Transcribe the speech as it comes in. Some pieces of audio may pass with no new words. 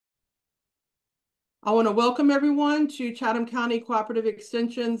I want to welcome everyone to Chatham County Cooperative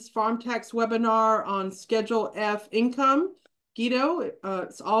Extension's Farm Tax webinar on Schedule F income. Guido,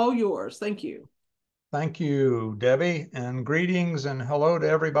 it's all yours. Thank you. Thank you, Debbie, and greetings and hello to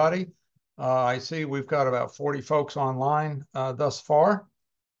everybody. I see we've got about 40 folks online thus far,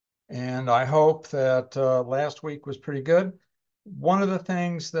 and I hope that last week was pretty good. One of the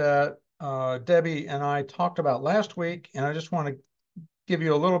things that Debbie and I talked about last week, and I just want to give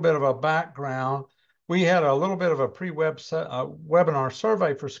you a little bit of a background. We had a little bit of a webinar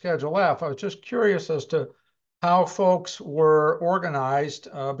survey for Schedule F. I was just curious as to how folks were organized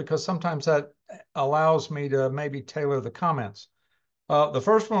because sometimes that allows me to maybe tailor the comments. The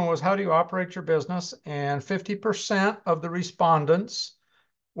first one was, how do you operate your business? And 50% of the respondents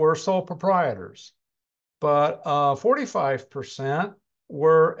were sole proprietors, but 45%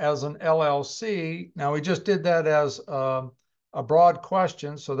 were as an LLC. Now, we just did that as a broad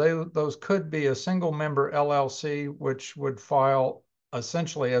question, so those could be a single member LLC, which would file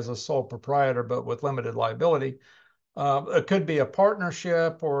essentially as a sole proprietor, but with limited liability. It could be a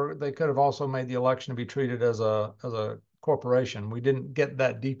partnership, or they could have also made the election to be treated as a corporation. We didn't get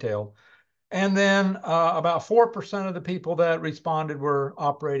that detail. And then about 4% of the people that responded were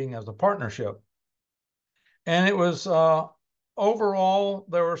operating as a partnership. And it was overall,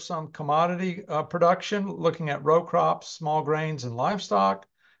 there was some commodity production, looking at row crops, small grains, and livestock.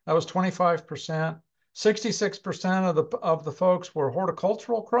 That was 25%. 66% of the folks were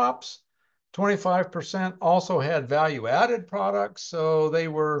horticultural crops. 25% also had value-added products, so they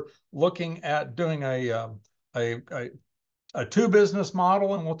were looking at doing a two-business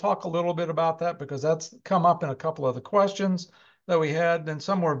model, and we'll talk a little bit about that because that's come up in a couple of the questions that we had. Then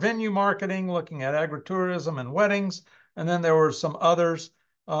some were venue marketing, looking at agritourism and weddings, and then there were some others.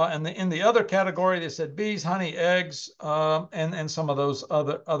 And in the other category, they said bees, honey, eggs, and some of those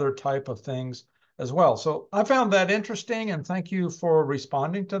other type of things as well. So I found that interesting, and thank you for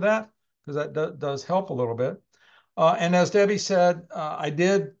responding to that because that does help a little bit. And as Debbie said, I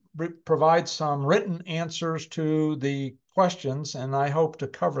did provide some written answers to the questions, and I hope to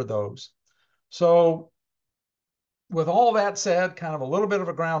cover those. So with all that said, kind of a little bit of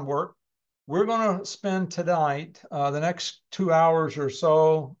a groundwork, we're going to spend tonight, the next 2 hours or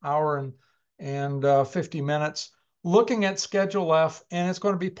so, hour and 50 minutes, looking at Schedule F, and it's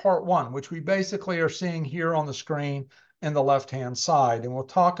going to be part one, which we basically are seeing here on the screen in the left-hand side. And we'll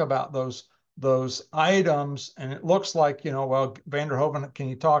talk about those items, and it looks like, well, Vanderhoven, can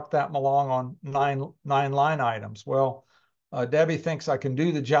you talk that along on nine line items? Well, Debbie thinks I can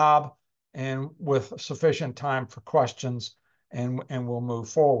do the job, and with sufficient time for questions, and we'll move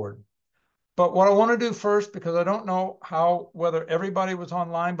forward. But what I want to do first, because I don't know whether everybody was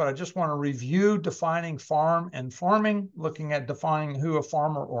online, but I just want to review defining farm and farming, looking at defining who a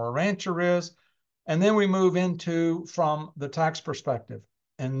farmer or a rancher is. And then we move into from the tax perspective.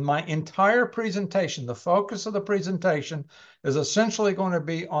 And my entire presentation, the focus of the presentation is essentially going to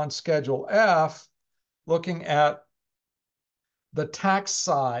be on Schedule F, looking at the tax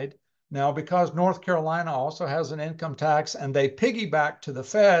side. Now, because North Carolina also has an income tax and they piggyback to the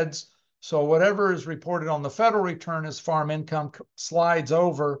feds, so whatever is reported on the federal return as farm income slides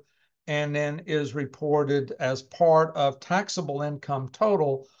over and then is reported as part of taxable income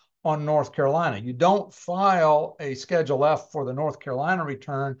total on North Carolina. You don't file a Schedule F for the North Carolina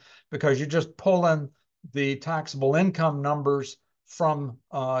return because you're just pulling the taxable income numbers from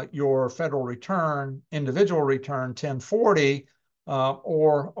your federal return, individual return 1040,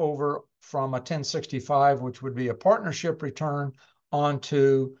 or over from a 1065, which would be a partnership return,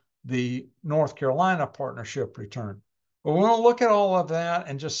 onto the North Carolina partnership return. But we want to look at all of that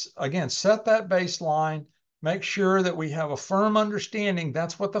and just, again, set that baseline, make sure that we have a firm understanding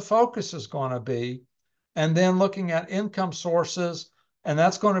that's what the focus is going to be, and then looking at income sources, and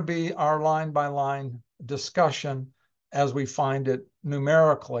that's going to be our line-by-line discussion as we find it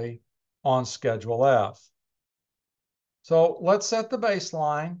numerically on Schedule F. So let's set the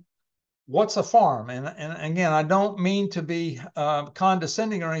baseline. What's a farm? And again, I don't mean to be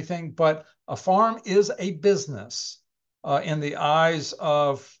condescending or anything, but a farm is a business in the eyes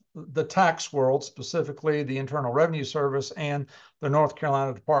of the tax world, specifically the Internal Revenue Service and the North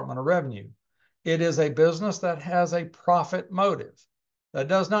Carolina Department of Revenue. It is a business that has a profit motive. That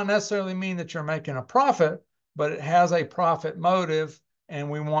does not necessarily mean that you're making a profit, but it has a profit motive, and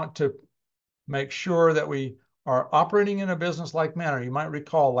we want to make sure that we are operating in a business-like manner. You might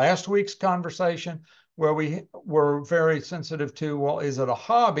recall last week's conversation where we were very sensitive to, well, is it a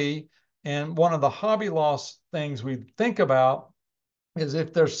hobby? And one of the hobby loss things we think about is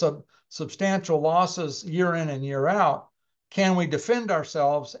if there's substantial losses year in and year out, can we defend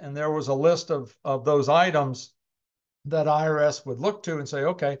ourselves? And there was a list of those items that IRS would look to and say,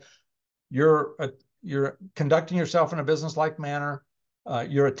 okay, you're conducting yourself in a business-like manner.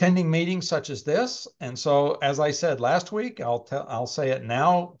 You're attending meetings such as this. And so, as I said last week, I'll say it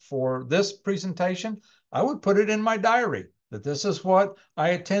now for this presentation, I would put it in my diary that this is what I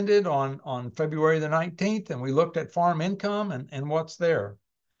attended on February the 19th, and we looked at farm income and what's there.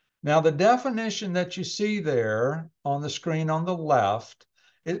 Now, the definition that you see there on the screen on the left,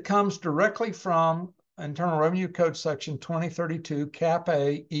 it comes directly from Internal Revenue Code section 2032 Cap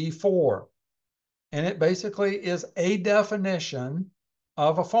A E4. And it basically is a definition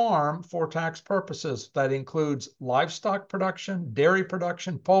of a farm for tax purposes that includes livestock production, dairy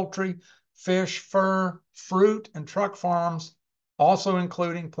production, poultry, fish, fur, fruit, and truck farms, also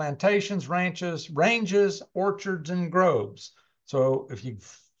including plantations, ranches, ranges, orchards, and groves. So if you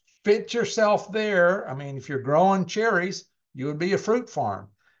fit yourself there, I mean, if you're growing cherries, you would be a fruit farm.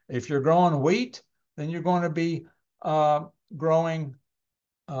 If you're growing wheat, then you're going to be growing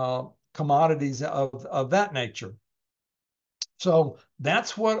commodities of that nature. So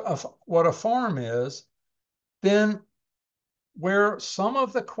that's what a farm is. Then where some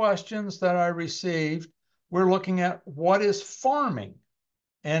of the questions that I received, we're looking at what is farming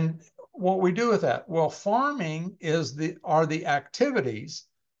and what we do with that. Well, farming are the activities.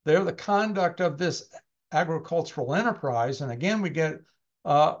 They're the conduct of this agricultural enterprise. And again, we get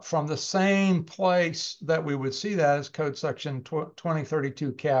from the same place that we would see that as Code Section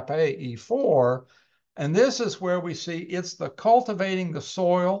 2032 Cap A E4. And this is where we see it's the cultivating the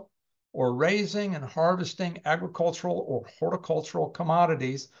soil or raising and harvesting agricultural or horticultural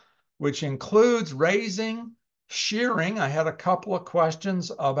commodities, which includes raising, shearing. I had a couple of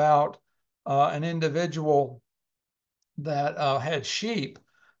questions about an individual that had sheep.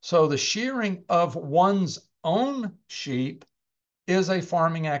 So the shearing of one's own sheep is a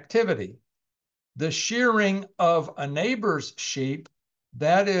farming activity. The shearing of a neighbor's sheep,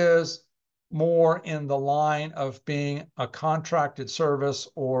 that is more in the line of being a contracted service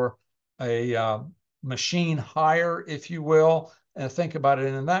or a machine hire, if you will. And think about it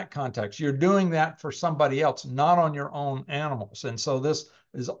in that context. You're doing that for somebody else, not on your own animals. And so this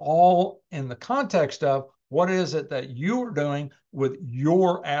is all in the context of what is it that you are doing with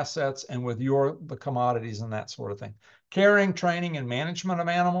your assets and with the commodities and that sort of thing. Caring, training, and management of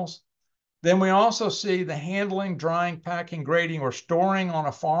animals. Then we also see the handling, drying, packing, grading, or storing on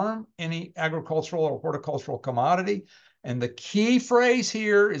a farm, any agricultural or horticultural commodity. And the key phrase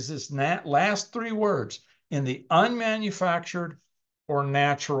here is this last three words, in the unmanufactured or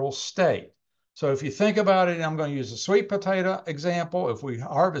natural state. So if you think about it, I'm going to use a sweet potato example. If we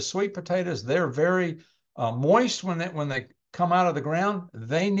harvest sweet potatoes, they're very moist when they come out of the ground.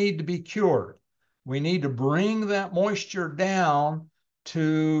 They need to be cured. We need to bring that moisture down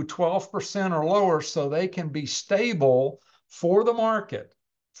to 12% or lower so they can be stable for the market,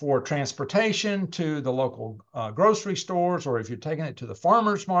 for transportation to the local grocery stores, or if you're taking it to the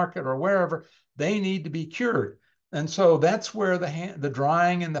farmer's market or wherever, they need to be cured. And so that's where the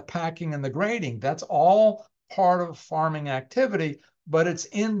drying and the packing and the grading, that's all part of farming activity, but it's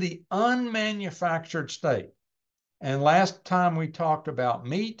in the unmanufactured state. And last time we talked about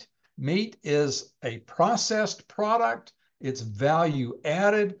meat. Meat is a processed product. It's value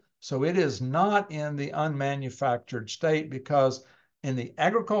added. So it is not in the unmanufactured state, because in the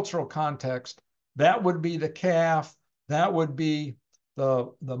agricultural context, that would be the calf, that would be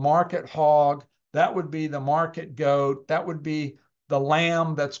the market hog, that would be the market goat, that would be the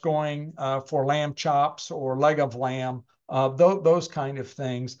lamb that's going for lamb chops or leg of lamb, those kind of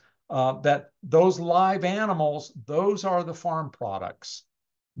things. That those live animals, those are the farm products,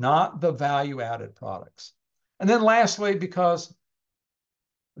 not the value-added products. And then lastly, because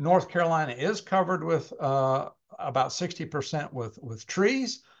North Carolina is covered with about 60% with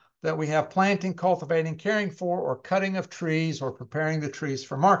trees, that we have planting, cultivating, caring for, or cutting of trees, or preparing the trees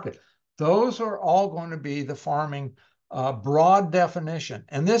for market. Those are all going to be the farming broad definition.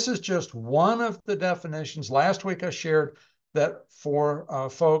 And this is just one of the definitions. Last week I shared that for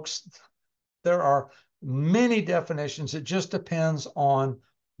folks, there are many definitions. It just depends on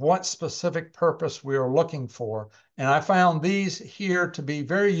what specific purpose we are looking for. And I found these here to be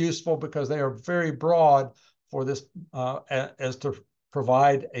very useful because they are very broad for this, as to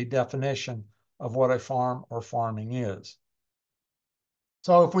provide a definition of what a farm or farming is.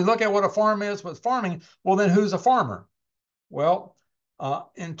 So if we look at what a farm is with farming, well, then who's a farmer? Well,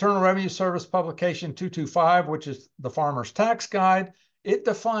 Internal Revenue Service Publication 225, which is the Farmer's Tax Guide, it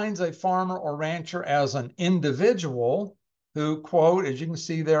defines a farmer or rancher as an individual who, quote, as you can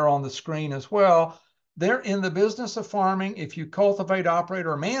see there on the screen as well, they're in the business of farming if you cultivate, operate,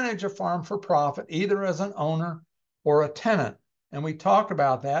 or manage a farm for profit, either as an owner or a tenant. And we talked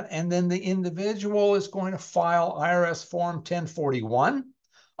about that. And then the individual is going to file IRS Form 1041.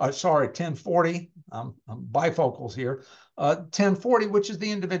 1040. I'm bifocals here. 1040, which is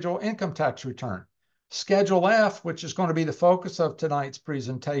the individual income tax return. Schedule F, which is going to be the focus of tonight's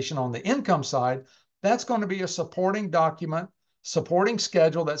presentation on the income side, that's going to be a supporting document, supporting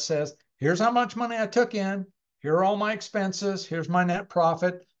schedule that says, here's how much money I took in, here are all my expenses, here's my net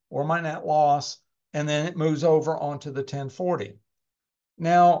profit or my net loss, and then it moves over onto the 1040.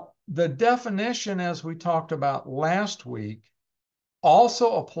 Now, the definition, as we talked about last week,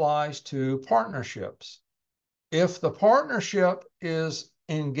 also applies to partnerships. If the partnership is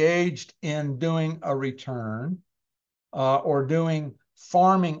engaged in doing a return or doing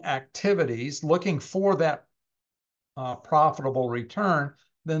farming activities, looking for that profitable return,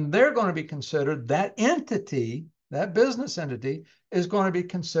 then they're going to be considered, that entity, that business entity, is going to be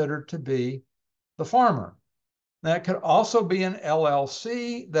considered to be the farmer. That could also be an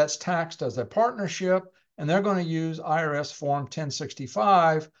LLC that's taxed as a partnership, and they're going to use IRS Form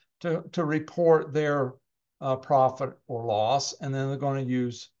 1065 to report their profit or loss, and then they're going to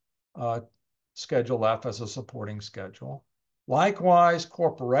use Schedule F as a supporting schedule. Likewise,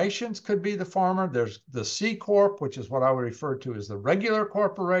 corporations could be the farmer. There's the C Corp, which is what I would refer to as the regular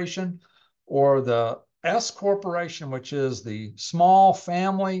corporation, or the S Corporation, which is the small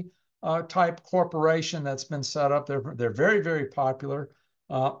family type corporation that's been set up. They're very, very popular.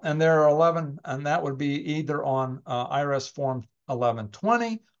 And there are 11, and that would be either on IRS Form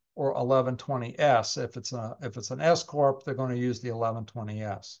 1120 or 1120S. If it's an S Corp, they're going to use the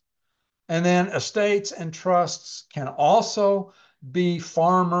 1120S. And then estates and trusts can also be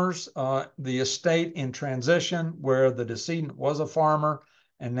farmers. The estate in transition, where the decedent was a farmer,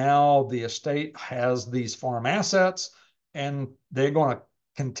 and now the estate has these farm assets, and they're going to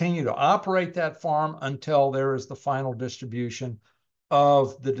continue to operate that farm until there is the final distribution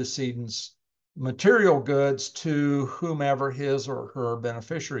of the decedent's material goods to whomever his or her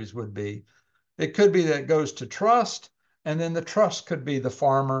beneficiaries would be. It could be that it goes to trust, and then the trust could be the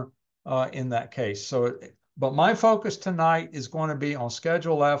farmer in that case. But my focus tonight is going to be on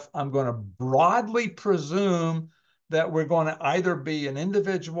Schedule F. I'm going to broadly presume that we're going to either be an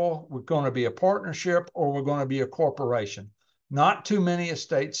individual, we're going to be a partnership, or we're going to be a corporation. Not too many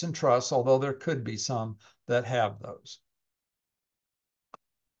estates and trusts, although there could be some that have those.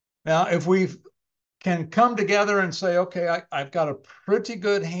 Now, if we can come together and say, okay, I've got a pretty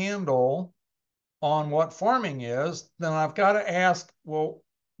good handle on what farming is, then I've got to ask, well,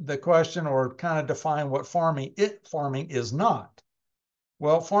 the question, or kind of define what farming is not.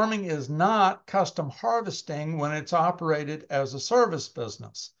 Well, farming is not custom harvesting when it's operated as a service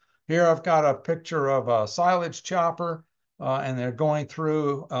business. Here I've got a picture of a silage chopper, and they're going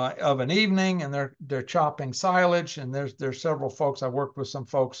through of an evening, and they're chopping silage. And there's several folks. I worked with some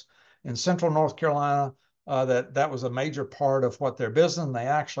folks in Central North Carolina that was a major part of what their business. And they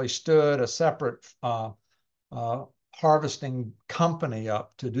actually stood a separate harvesting company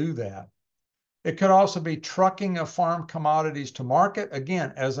up to do that. It could also be trucking of farm commodities to market,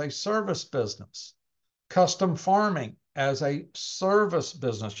 again, as a service business. Custom farming as a service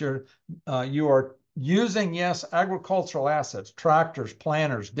business. You are using, yes, agricultural assets, tractors,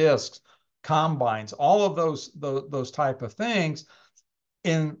 planters, discs, combines, all of those type of things,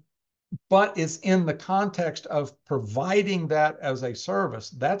 but it's in the context of providing that as a service.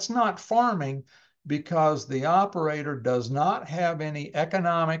 That's not farming, because the operator does not have any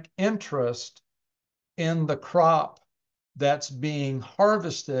economic interest in the crop that's being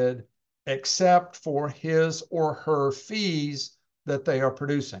harvested, except for his or her fees that they are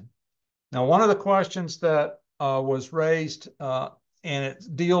producing. Now, one of the questions that was raised, and it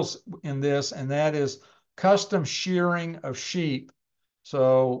deals in this, and that is custom shearing of sheep.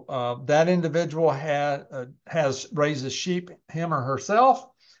 So that individual raises sheep, him or herself,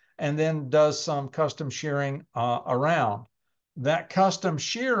 and then does some custom shearing around. That custom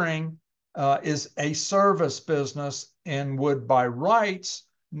shearing is a service business and would by rights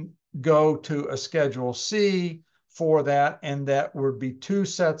go to a Schedule C for that, and that would be two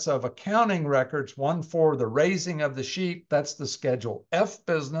sets of accounting records, one for the raising of the sheep, that's the Schedule F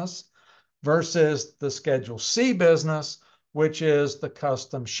business, versus the Schedule C business, which is the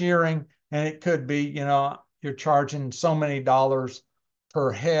custom shearing. And it could be, you're charging so many dollars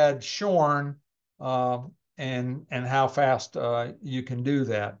per head shorn, and how fast you can do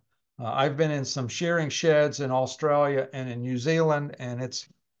that. I've been in some shearing sheds in Australia and in New Zealand, and it's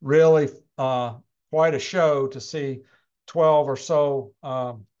really quite a show to see 12 or so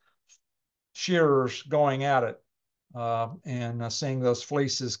shearers going at it and seeing those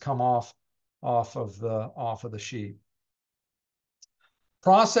fleeces come off of the sheep.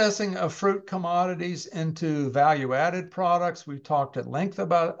 Processing of fruit commodities into value-added products. We talked at length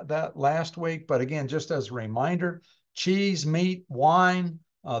about that last week, but again, just as a reminder, cheese, meat, wine,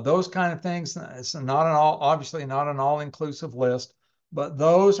 those kind of things. It's not an obviously not an all-inclusive list, but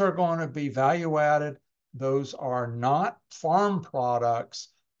those are going to be value-added. Those are not farm products.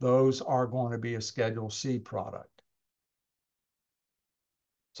 Those are going to be a Schedule C product.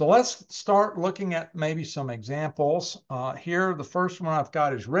 So let's start looking at maybe some examples. Here, the first one I've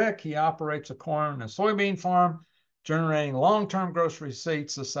got is Rick. He operates a corn and soybean farm, generating long-term gross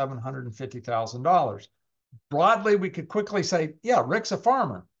receipts of $750,000. Broadly, we could quickly say, yeah, Rick's a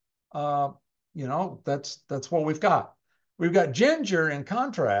farmer. That's what we've got. We've got Ginger, in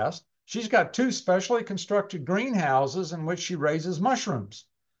contrast. She's got 2 specially constructed greenhouses in which she raises mushrooms.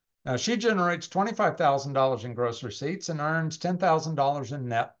 Now, she generates $25,000 in gross receipts and earns $10,000 in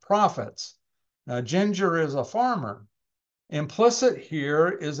net profits. Now, Ginger is a farmer. Implicit here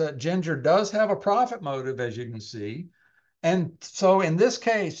is that Ginger does have a profit motive, as you can see. And so in this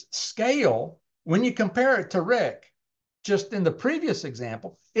case, scale, when you compare it to Rick, just in the previous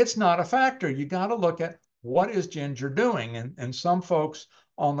example, it's not a factor. You got to look at what is Ginger doing. And some folks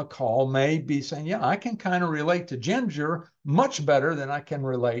on the call may be saying, yeah, I can kind of relate to Ginger much better than I can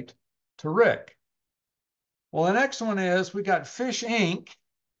relate to Rick. Well, the next one is we got Fish Inc.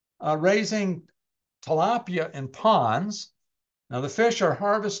 Raising tilapia in ponds. Now the fish are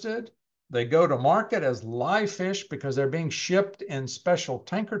harvested. They go to market as live fish because they're being shipped in special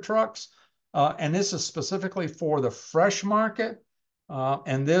tanker trucks. And this is specifically for the fresh market.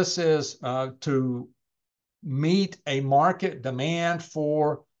 And this is to meet a market demand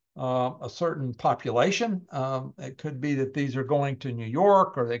for a certain population. It could be that these are going to New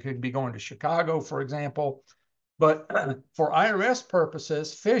York, or they could be going to Chicago, for example. But for IRS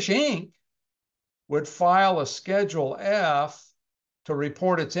purposes, Fish Inc. would file a Schedule F to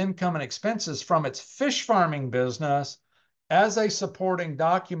report its income and expenses from its fish farming business as a supporting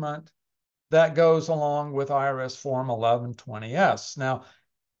document that goes along with IRS Form 1120-S. Now,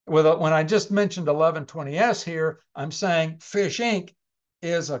 when I just mentioned 1120-S here, I'm saying Fish Inc.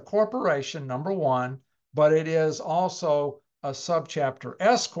 is a corporation, number one, but it is also a subchapter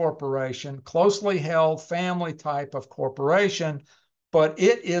S corporation, closely held family type of corporation, but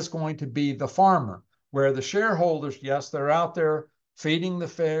it is going to be the farmer, where the shareholders, yes, they're out there feeding the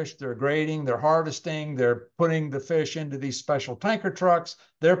fish, they're grading, they're harvesting, they're putting the fish into these special tanker trucks,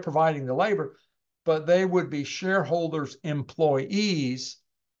 they're providing the labor, but they would be shareholders, employees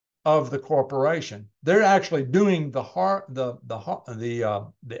of the corporation. They're actually doing the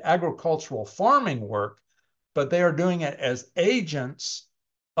agricultural farming work, but they are doing it as agents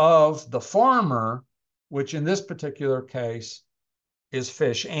of the farmer, which in this particular case is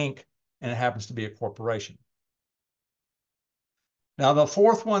Fish Inc., and it happens to be a corporation. Now, the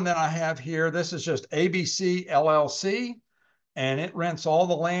fourth one that I have here, this is just ABC LLC, and it rents all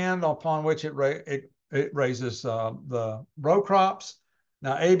the land upon which it raises the row crops.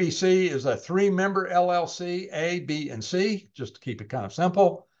 Now, ABC is a 3-member LLC, A, B, and C, just to keep it kind of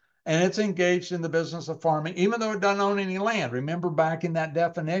simple. And it's engaged in the business of farming, even though it doesn't own any land. Remember back in that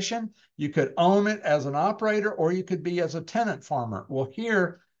definition, you could own it as an operator, or you could be as a tenant farmer. Well,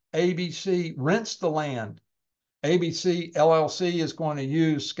 here, ABC rents the land. ABC LLC is going to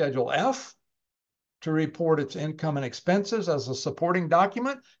use Schedule F to report its income and expenses as a supporting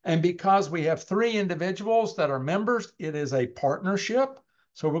document. And because we have 3 individuals that are members, it is a partnership.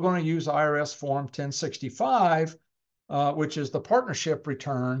 So we're going to use IRS Form 1065, which is the partnership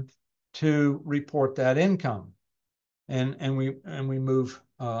return, to report that income. And we move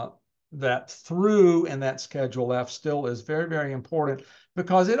that through, and that Schedule F still is very, very important,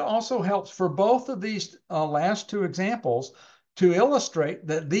 because it also helps for both of these last 2 examples to illustrate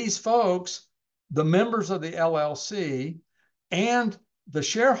that these folks, the members of the LLC and the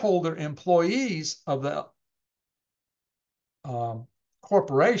shareholder employees of the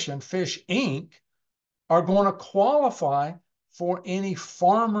corporation, Fish Inc., are going to qualify for any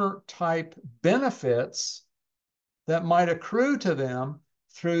farmer type benefits that might accrue to them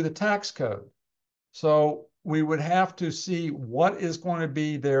through the tax code. So we would have to see what is going to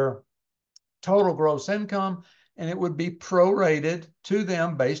be their total gross income, and it would be prorated to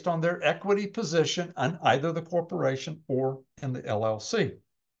them based on their equity position on either the corporation or in the LLC.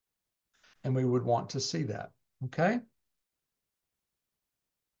 And we would want to see that, okay?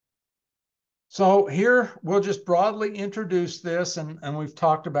 So here, we'll just broadly introduce this, and we've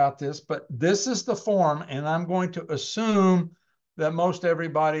talked about this, but this is the form, and I'm going to assume that most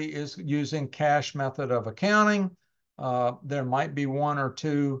everybody is using cash method of accounting. There might be one or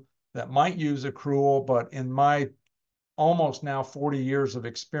two that might use accrual, but in my almost now 40 years of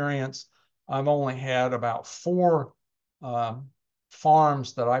experience, I've only had about 4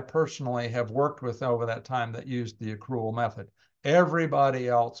 farms that I personally have worked with over that time that used the accrual method. Everybody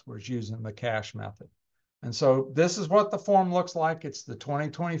else was using the cash method. And so this is what the form looks like. It's the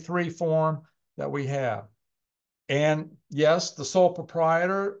 2023 form that we have. And yes, the sole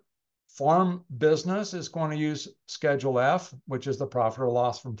proprietor farm business is going to use Schedule F, which is the profit or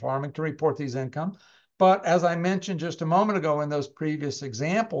loss from farming, to report these income. But as I mentioned just a moment ago in those previous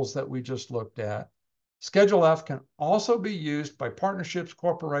examples that we just looked at, Schedule F can also be used by partnerships,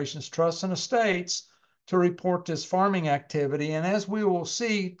 corporations, trusts, and estates to report this farming activity. And as we will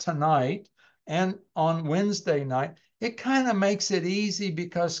see tonight and on Wednesday night, it kind of makes it easy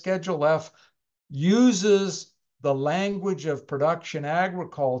because Schedule F uses the language of production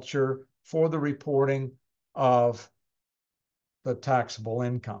agriculture for the reporting of the taxable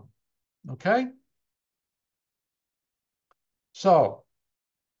income. Okay? So,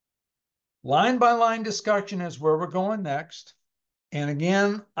 line by line discussion is where we're going next. And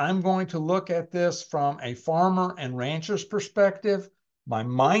again, I'm going to look at this from a farmer and rancher's perspective. My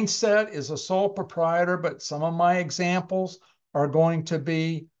mindset is a sole proprietor, but some of my examples are going to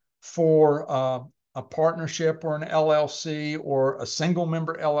be for a partnership or an LLC or a single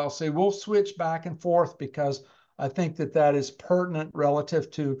member LLC. We'll switch back and forth because I think that that is pertinent relative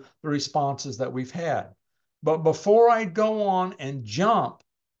to the responses that we've had. But before I go on and jump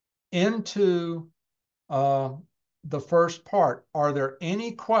into the first part, are there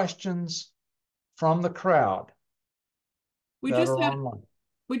any questions from the crowd We that just are had online?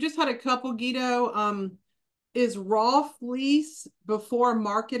 we just had a couple, Guido. Is raw fleece before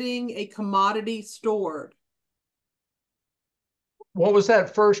marketing a commodity stored? What was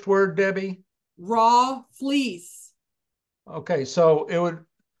that first word, Debbie? Raw fleece. Okay, so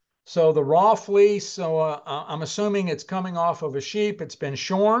the raw fleece, so I'm assuming it's coming off of a sheep, it's been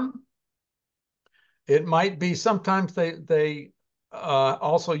shorn. It might be, sometimes they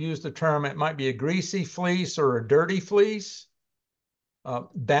also use the term, it might be a greasy fleece or a dirty fleece.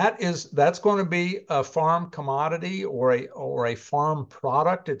 That's going to be a farm commodity or a farm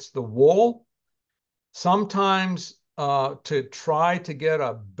product. It's the wool. Sometimes to try to get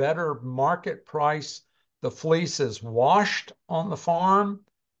a better market price, the fleece is washed on the farm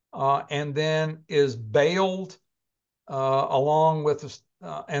and then is baled along with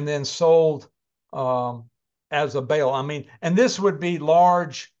and then sold as a bale. I mean, and this would be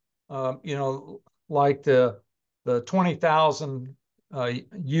large, like the 20,000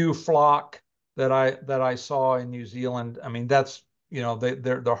 ewe flock that I saw in New Zealand. I mean, that's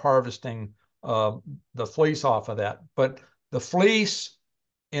they're harvesting the fleece off of that. But the fleece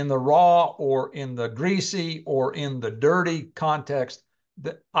in the raw or in the greasy or in the dirty context,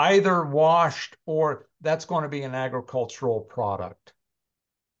 either washed or that's going to be an agricultural product.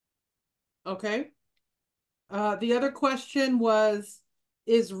 Okay. The other question was,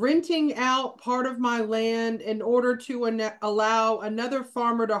 is renting out part of my land in order to allow another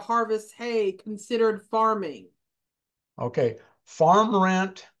farmer to harvest hay considered farming? Okay. Farm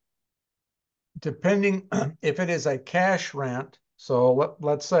rent, depending if it is a cash rent, so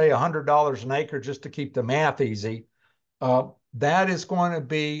let's say $100 an acre just to keep the math easy, that is going to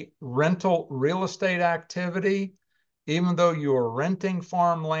be rental real estate activity. Even though you're renting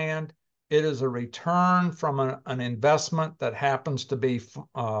farmland, it is a return from an investment that happens to be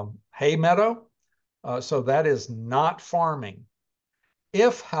hay meadow. So that is not farming.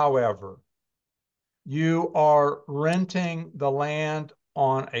 If, however, you are renting the land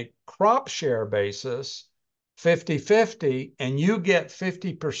on a crop share basis, 50-50, and you get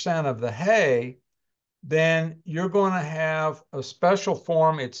 50% of the hay, then you're going to have a special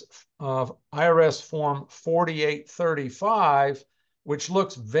form. It's IRS form 4835, which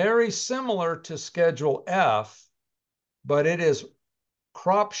looks very similar to Schedule F, but it is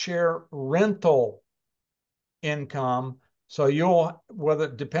crop share rental income. So whether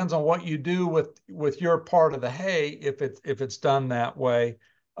it depends on what you do with your part of the hay, if it's done that way,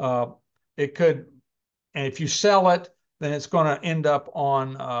 it could, and if you sell it, then it's going to end up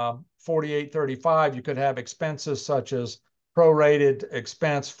on 4835. You could have expenses such as prorated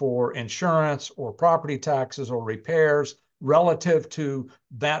expense for insurance or property taxes or repairs relative to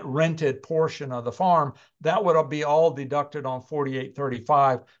that rented portion of the farm. That would be all deducted on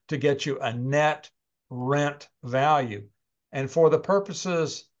 4835 to get you a net rent value. And for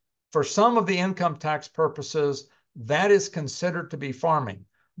some of the income tax purposes, that is considered to be farming.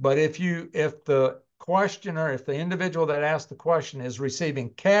 But if the questioner, if the individual that asked the question is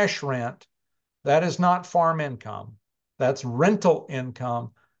receiving cash rent, that is not farm income. That's rental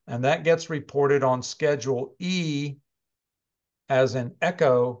income, and that gets reported on Schedule E as an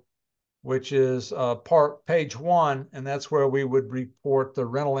echo, which is page 1, and that's where we would report the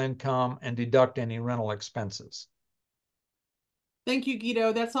rental income and deduct any rental expenses. Thank you,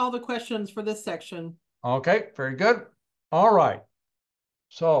 Guido. That's all the questions for this section. Okay, very good. All right.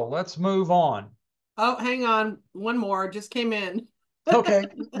 So let's move on. Oh, hang on. One more just came in. Okay,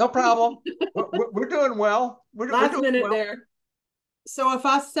 no problem. We're doing well. We're Last doing minute well. there. So if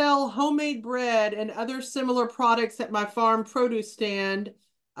I sell homemade bread and other similar products at my farm produce stand,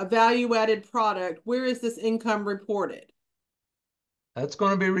 a value-added product, where is this income reported? That's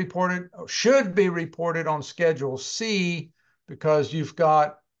going to be reported, should be reported on Schedule C, because you've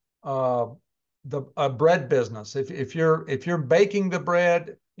got a bread business. If you're baking the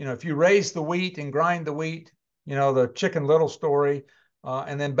bread, if you raise the wheat and grind the wheat, the Chicken Little story,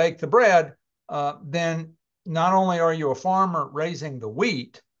 and then bake the bread, then not only are you a farmer raising the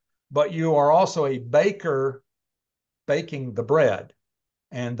wheat, but you are also a baker baking the bread.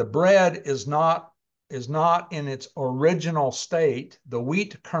 And the bread is not in its original state. The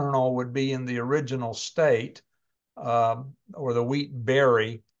wheat kernel would be in the original state, or the wheat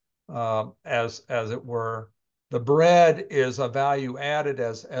berry, as it were. The bread is a value added,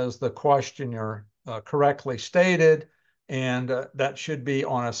 as the questioner correctly stated, and that should be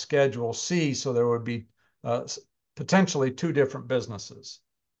on a Schedule C. So there would be potentially 2 different businesses.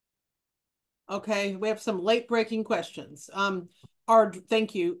 Okay, we have some late breaking questions.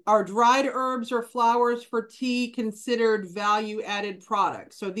 Thank you. Are dried herbs or flowers for tea considered value-added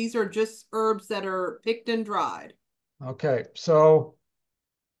products? So these are just herbs that are picked and dried. Okay, so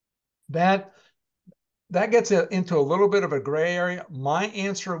that gets into a little bit of a gray area. My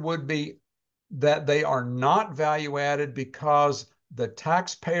answer would be that they are not value added because the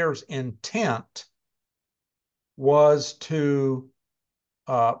taxpayer's intent was to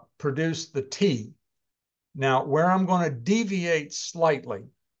produce the tea. Now, where I'm going to deviate slightly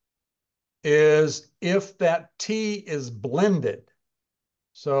is if that tea is blended.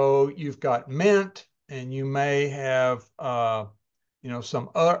 So you've got mint, and you may have some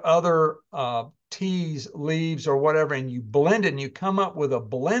other teas, leaves, or whatever, and you blend it and you come up with a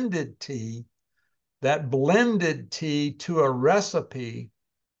blended tea. That blended tea to a recipe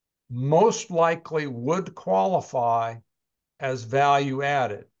most likely would qualify as value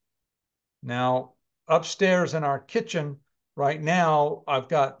added. Now, upstairs in our kitchen right now, I've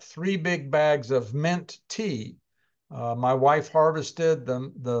got 3 big bags of mint tea. My wife harvested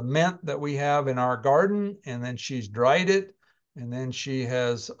the mint that we have in our garden, and then she's dried it, and then she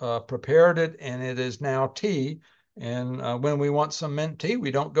has prepared it, and it is now tea. And when we want some mint tea,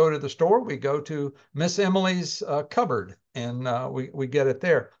 we don't go to the store. We go to Miss Emily's cupboard, and we get it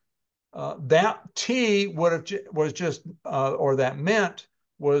there. That tea was just, or that mint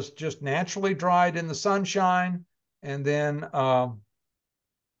was just naturally dried in the sunshine, and then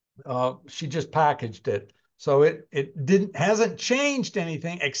she just packaged it. So it hasn't changed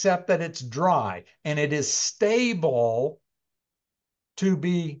anything except that it's dry and it is stable to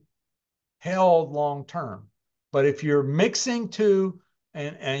be held long term. But if you're mixing two,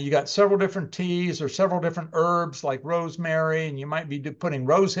 and you got several different teas or several different herbs like rosemary, and you might be putting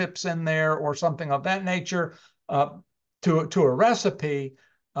rose hips in there or something of that nature, to a recipe,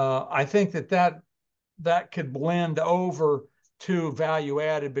 I think that could blend over to value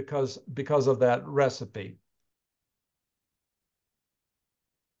added because of that recipe.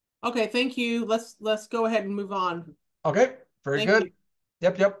 Okay, thank you. Let's go ahead and move on. Okay, very good. You.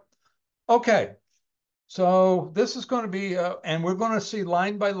 Yep. Okay. So this is going to be, and we're going to see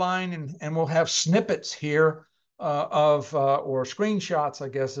line by line, and we'll have snippets here of, or screenshots, I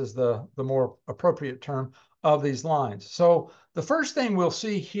guess is the more appropriate term, of these lines. So the first thing we'll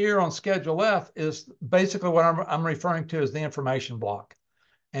see here on Schedule F is basically what I'm referring to as the information block.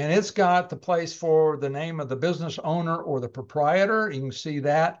 And it's got the place for the name of the business owner or the proprietor. You can see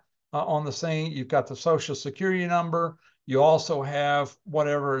that on the scene. You've got the social security number. You also have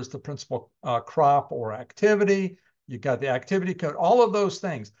whatever is the principal crop or activity. You've got the activity code, all of those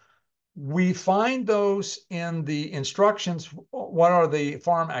things. We find those in the instructions. What are the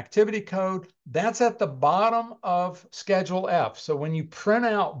farm activity code? That's at the bottom of Schedule F. So when you print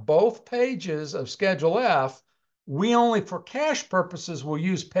out both pages of Schedule F, we only, for cash purposes, will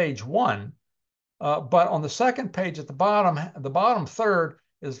use page 1. But on the second page at the bottom third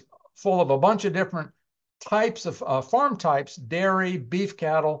is full of a bunch of different types of farm types: dairy, beef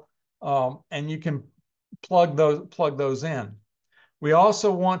cattle, and you can plug those in. We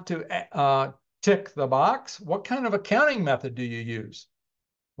also want to tick the box. What kind of accounting method do you use?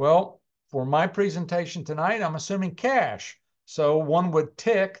 Well, for my presentation tonight, I'm assuming cash. So one would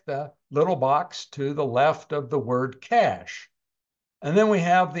tick the little box to the left of the word cash. And then we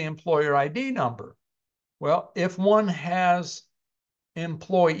have the employer ID number. Well, if one has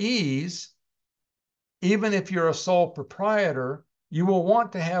employees, even if you're a sole proprietor, you will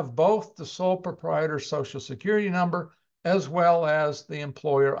want to have both the sole proprietor social security number as well as the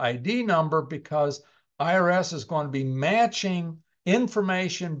employer ID number, because IRS is going to be matching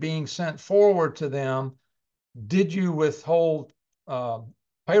information being sent forward to them. Did you withhold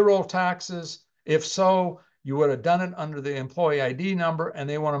payroll taxes? If so, you would have done it under the employee ID number, and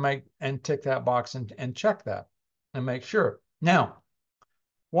they want to make and tick that box and check that and make sure. Now,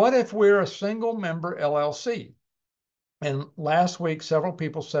 what if we're a single member LLC? And last week, several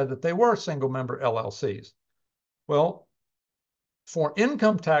people said that they were single member LLCs. Well, for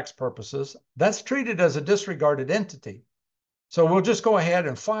income tax purposes, that's treated as a disregarded entity. So we'll just go ahead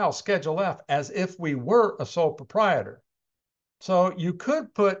and file Schedule F as if we were a sole proprietor. So you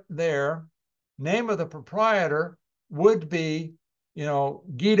could put there, name of the proprietor would be,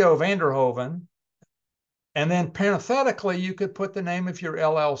 Guido Vanderhoven. And then parenthetically, you could put the name of your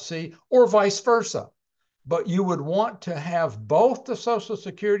LLC or vice versa. But you would want to have both the Social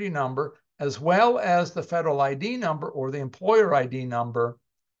Security number as well as the federal ID number or the employer ID number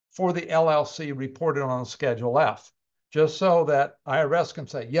for the LLC reported on Schedule F, just so that IRS can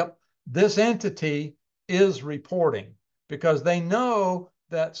say, yep, this entity is reporting, because they know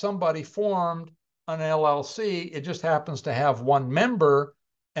that somebody formed an LLC. It just happens to have one member,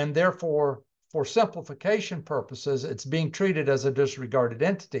 and therefore, for simplification purposes, it's being treated as a disregarded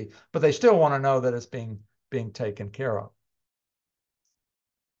entity, but they still want to know that it's being taken care of.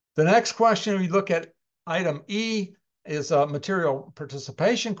 The next question, we look at item E, is a material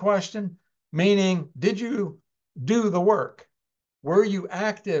participation question, meaning, did you do the work? Were you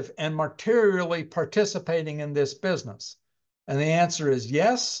active and materially participating in this business? And the answer is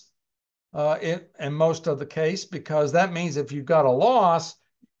yes, in most of the case, because that means if you've got a loss,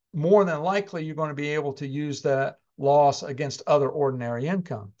 more than likely you're going to be able to use that loss against other ordinary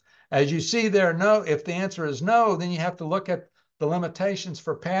income. As you see there, no, if the answer is no, then you have to look at the limitations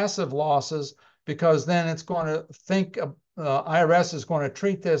for passive losses, because then it's going to think IRS is going to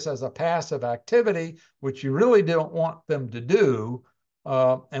treat this as a passive activity, which you really don't want them to do.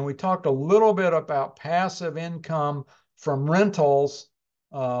 And we talked a little bit about passive income from rentals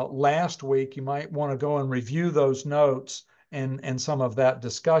last week. You might want to go and review those notes and some of that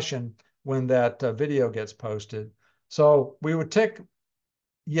discussion when that video gets posted. So we would tick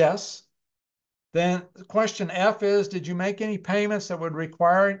yes. Then question F is, did you make any payments that would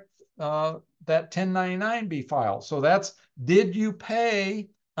require that 1099 be filed? So that's, did you pay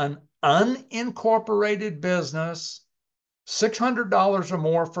an unincorporated business $600 or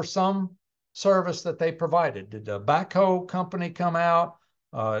more for some service that they provided? Did the backhoe company come out,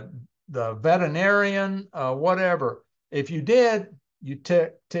 the veterinarian, whatever? If you did, you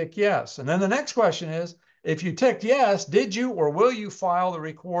tick yes. And then the next question is, if you ticked yes, did you or will you file the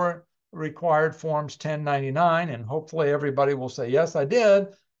required forms 1099? And hopefully everybody will say, yes, I did,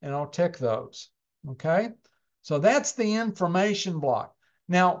 and I'll tick those. Okay, so that's the information block.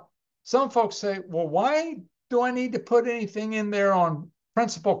 Now, some folks say, well, why do I need to put anything in there on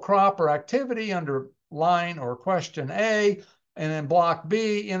principal crop or activity under line or question A, and then block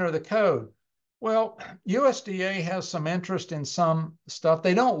B, enter the code? Well, USDA has some interest in some stuff.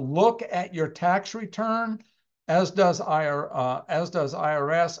 They don't look at your tax return, as does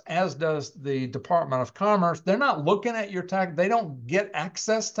IRS, as does the Department of Commerce. They're not looking at your tax. They don't get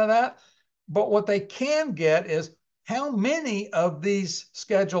access to that. But what they can get is how many of these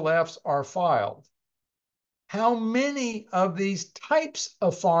Schedule Fs are filed. How many of these types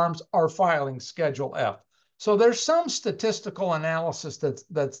of farms are filing Schedule F? So there's some statistical analysis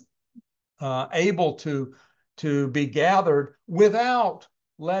that's able to be gathered without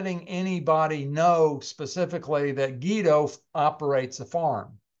letting anybody know specifically that Guido operates a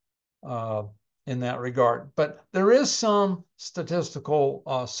farm in that regard. But there is some statistical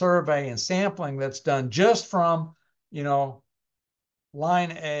survey and sampling that's done just from,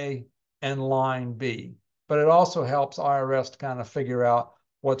 line A and line B. But it also helps IRS to kind of figure out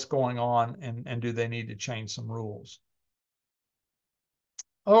what's going on and do they need to change some rules.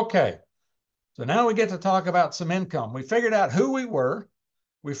 Okay. So now we get to talk about some income. We figured out who we were.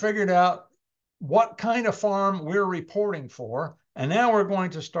 We figured out what kind of farm we're reporting for. And now we're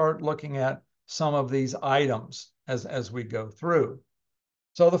going to start looking at some of these items as we go through.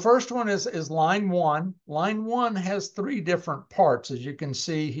 So the first one is line one. Line one has three different parts, as you can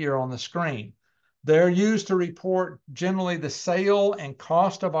see here on the screen. They're used to report generally the sale and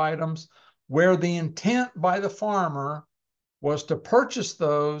cost of items where the intent by the farmer was to purchase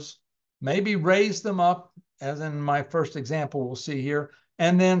those, maybe raise them up, as in my first example we'll see here,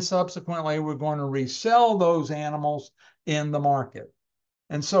 and then subsequently we're going to resell those animals in the market.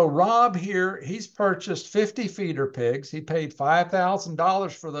 And so Rob here, he's purchased 50 feeder pigs. He paid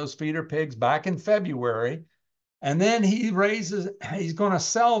 $5,000 for those feeder pigs back in February. And then he's going to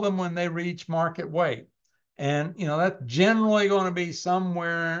sell them when they reach market weight. And, that's generally going to be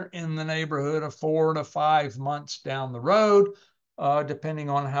somewhere in the neighborhood of 4 to 5 months down the road, depending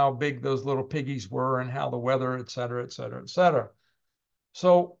on how big those little piggies were and how the weather, et cetera, et cetera, et cetera.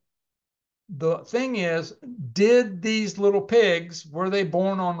 So the thing is, did these little pigs, were they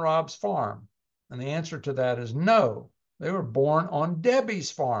born on Rob's farm? And the answer to that is no. They were born on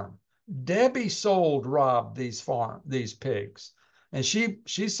Debbie's farm. Debbie sold Rob these pigs. And she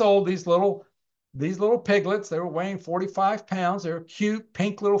sold these little piglets. They were weighing 45 pounds. They were cute,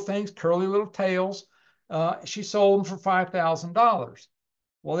 pink little things, curly little tails. She sold them for $5,000.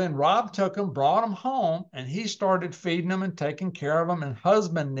 Well, then Rob took them, brought them home, and he started feeding them and taking care of them and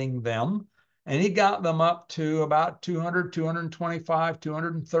husbanding them. And he got them up to about 200, 225,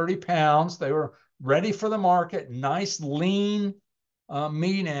 230 pounds. They were ready for the market, nice, lean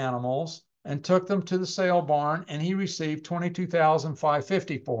meat animals, and took them to the sale barn, and he received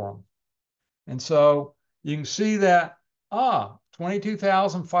 $22,550 for them. And so you can see that,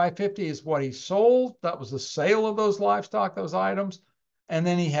 $22,550 is what he sold. That was the sale of those livestock, those items. And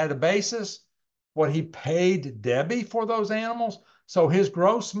then he had a basis, what he paid Debbie for those animals. So his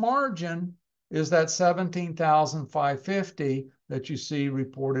gross margin is that $17,550 that you see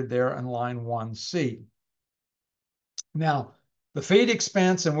reported there in line 1C. Now, the feed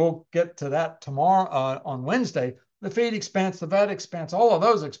expense, and we'll get to that tomorrow on Wednesday, the feed expense, the vet expense, all of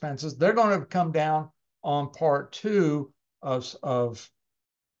those expenses, they're going to come down on part 2 of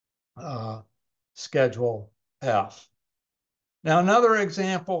Schedule F. Now, another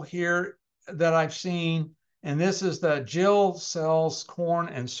example here that I've seen, and this is that Jill sells corn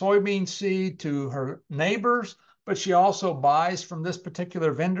and soybean seed to her neighbors, but she also buys from this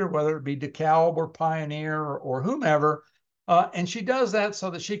particular vendor, whether it be DeKalb or Pioneer or whomever, and she does that so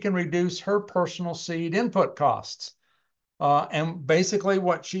that she can reduce her personal seed input costs. And basically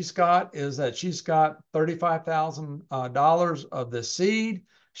what she's got is that she's got $35,000 of the seed.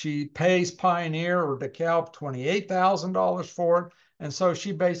 She pays Pioneer or DeKalb $28,000 for it. And so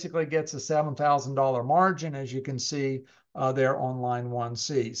she basically gets a $7,000 margin, as you can see there on line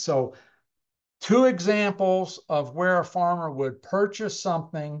 1C. So 2 examples of where a farmer would purchase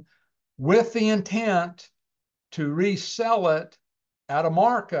something with the intent to resell it at a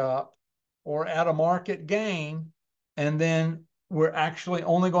markup or at a market gain, and then we're actually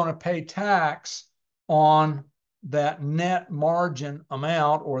only going to pay tax on that net margin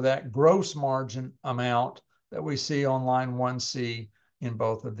amount or that gross margin amount that we see on line 1C in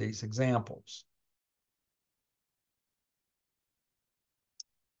both of these examples.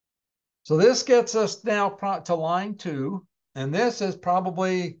 So this gets us now to line 2, and this is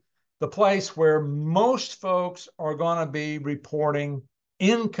probably the place where most folks are going to be reporting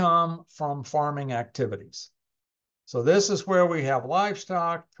income from farming activities. So this is where we have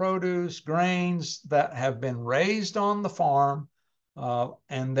livestock, produce, grains that have been raised on the farm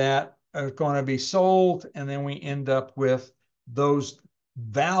and that are going to be sold, and then we end up with those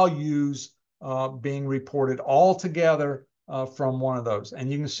values being reported all together from one of those.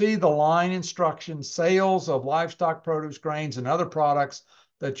 And you can see the line instructions, sales of livestock, produce, grains, and other products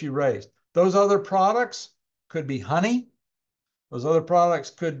that you raised. Those other products could be honey. Those other products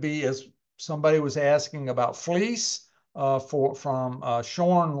could be, as somebody was asking about, fleece from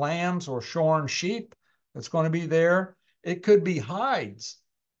shorn lambs or shorn sheep that's going to be there. It could be hides.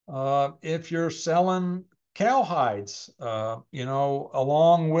 If you're selling cow hides,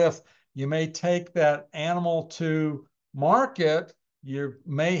 along with, you may take that animal to market, you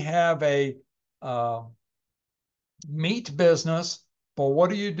may have a meat business, but what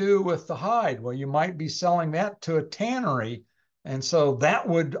do you do with the hide? Well, you might be selling that to a tannery, and so that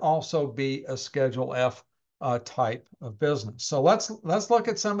would also be a Schedule F type of business. So let's look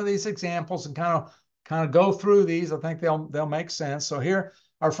at some of these examples and kind of go through these. I think they'll make sense. So here,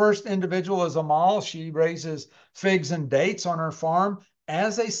 our first individual is Amal. She raises figs and dates on her farm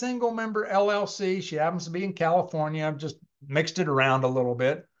as a single member LLC. She happens to be in California. I've just mixed it around a little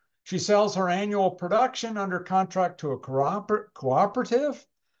bit. She sells her annual production under contract to a cooperative.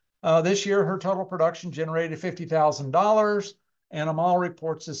 This year, her total production generated $50,000, and Amal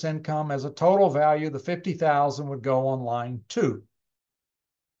reports this income as a total value. The $50,000 would go on line 2.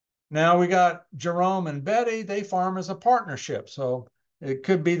 Now we got Jerome and Betty. They farm as a partnership. So it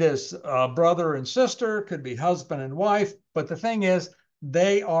could be this brother and sister, could be husband and wife. But the thing is,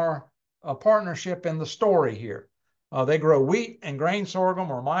 they are a partnership in the story here. They grow wheat and grain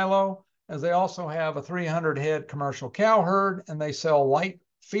sorghum or milo, as they also have a 300 head commercial cow herd, and they sell light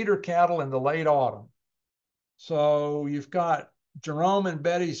feeder cattle in the late autumn. So you've got Jerome and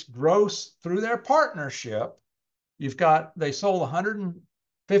Betty's gross through their partnership. You've got, they sold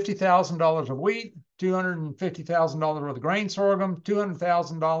 $150,000 of wheat, $250,000 worth of grain sorghum,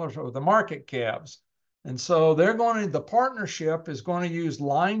 $200,000 worth of market calves. And so they're going to, the partnership is going to use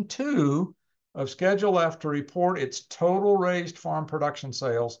line 2 of Schedule F to report its total raised farm production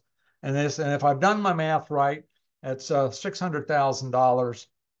sales. And if I've done my math right, that's $600,000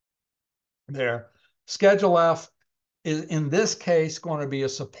 there. Schedule F is in this case going to be a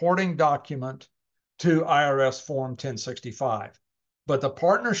supporting document to IRS Form 1065. But the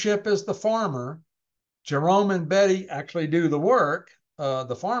partnership is the farmer. Jerome and Betty actually do the work,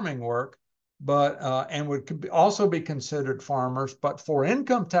 the farming work, but and would also be considered farmers. But for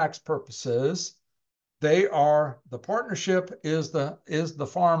income tax purposes, they are, the partnership is the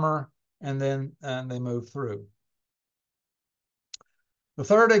farmer, and then they move through. The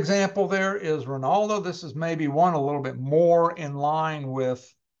third example there is Ronaldo. This is maybe one a little bit more in line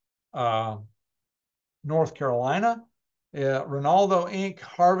with North Carolina. Ronaldo Inc.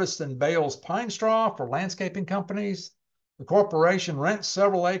 harvests and bales pine straw for landscaping companies. The corporation rents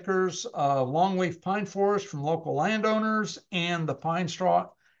several acres of longleaf pine forest from local landowners, and the pine straw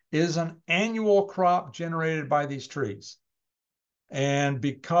is an annual crop generated by these trees. And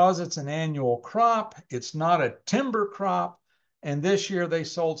because it's an annual crop, it's not a timber crop. And this year they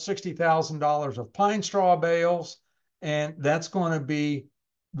sold $60,000 of pine straw bales, and that's going to be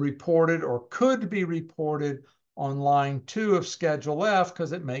reported, or could be reported, on line 2 of Schedule F,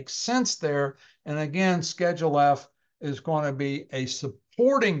 because it makes sense there. And again, Schedule F is going to be a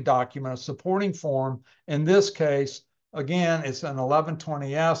supporting document, a supporting form. In this case, again, it's an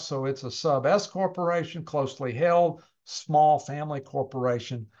 1120S, so it's a sub S corporation, closely held, small family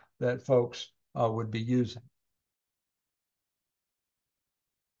corporation that folks would be using.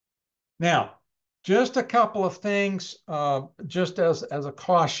 Now, just a couple of things, just as a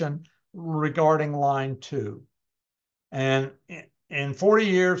caution regarding line 2. And in 40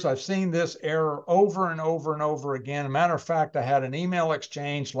 years, I've seen this error over and over and over again. As a matter of fact, I had an email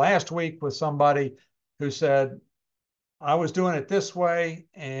exchange last week with somebody who said, I was doing it this way,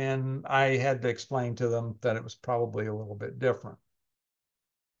 and I had to explain to them that it was probably a little bit different.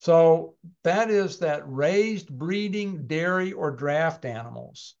 So that is that raised breeding dairy or draft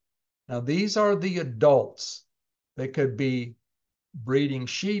animals. Now, these are the adults. They could be breeding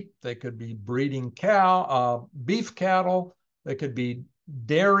sheep, they could be breeding beef cattle, they could be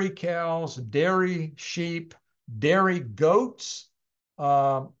dairy cows, dairy sheep, dairy goats,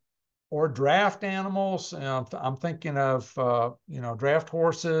 or draft animals. I'm thinking of draft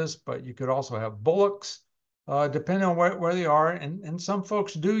horses, but you could also have bullocks, depending on where they are. And some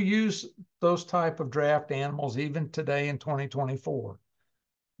folks do use those type of draft animals even today in 2024.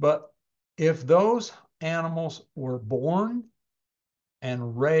 But if those animals were born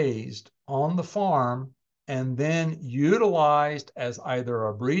and raised on the farm and then utilized as either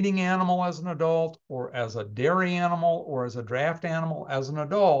a breeding animal as an adult, or as a dairy animal, or as a draft animal as an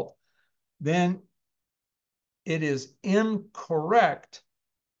adult, then it is incorrect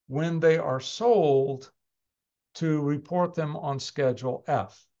when they are sold to report them on Schedule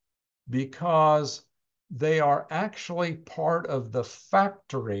F, because they are actually part of the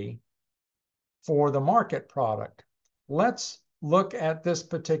factory for the market product. Let's look at this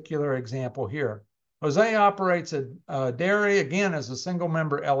particular example here. Jose operates a dairy, again, as a single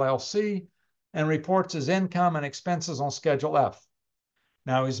member LLC, and reports his income and expenses on Schedule F.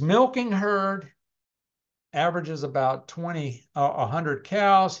 Now, his milking herd averages about 100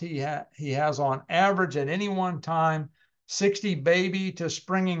 cows. He has on average at any one time 60 baby to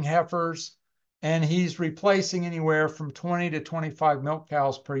springing heifers, and he's replacing anywhere from 20 to 25 milk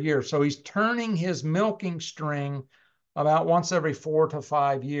cows per year. So he's turning his milking string about once every 4 to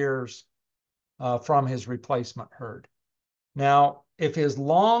 5 years from his replacement herd. Now, if his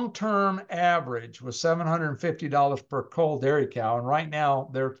long-term average was $750 per cull dairy cow, and right now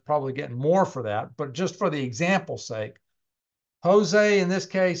they're probably getting more for that, but just for the example's sake, Jose in this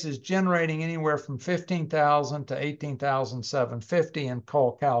case is generating anywhere from $15,000 to $18,750 in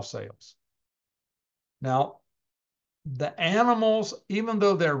cull cow sales. Now, the animals, even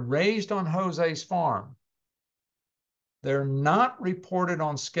though they're raised on Jose's farm, they're not reported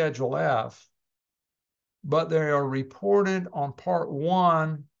on Schedule F, but they are reported on Part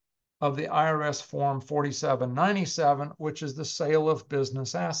 1 of the IRS Form 4797, which is the sale of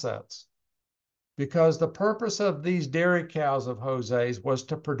business assets. Because the purpose of these dairy cows of Jose's was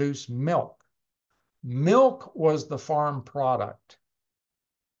to produce milk. Milk was the farm product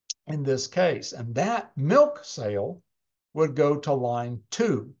in this case, and that milk sale would go to line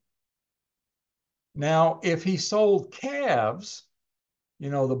 2. Now, if he sold calves,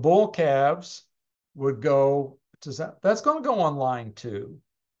 the bull calves would go to that's going to go on line 2.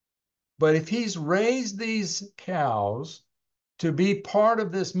 But if he's raised these cows to be part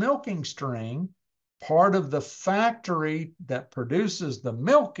of this milking string, part of the factory that produces the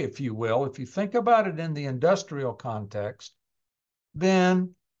milk, if you will, if you think about it in the industrial context,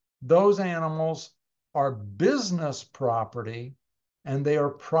 then those animals are business property and they are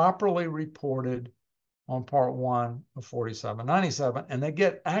properly reported on Part 1 of 4797, and they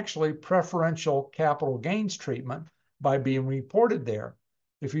get actually preferential capital gains treatment by being reported there.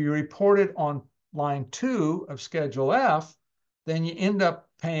 If you report it on line 2 of Schedule F, then you end up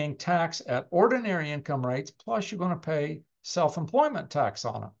paying tax at ordinary income rates, plus you're going to pay self-employment tax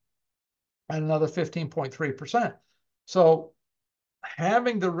on it at another 15.3%. So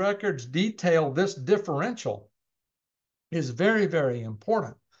having the records detail this differential is very, very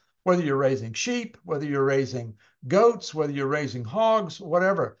important. Whether you're raising sheep, whether you're raising goats, whether you're raising hogs,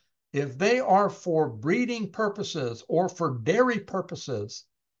 whatever, if they are for breeding purposes or for dairy purposes,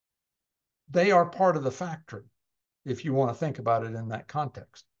 they are part of the factory, if you want to think about it in that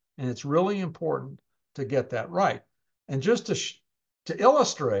context. And it's really important to get that right. And just to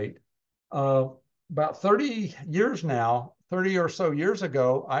illustrate, about 30 years now, 30 or so years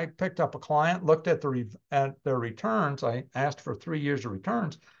ago, I picked up a client, looked at their returns. I asked for 3 years of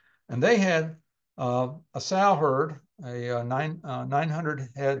returns, and they had a sow herd, a 900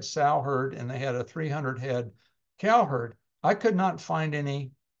 head sow herd, and they had a 300 head cow herd. I could not find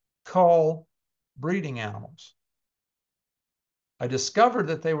any cull breeding animals. I discovered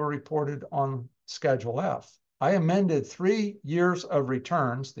that they were reported on Schedule F. I amended 3 years of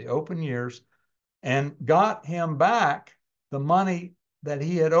returns, the open years, and got him back the money that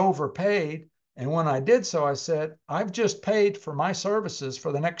he had overpaid. And when I did so, I said, I've just paid for my services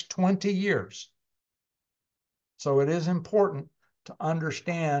for the next 20 years. So it is important to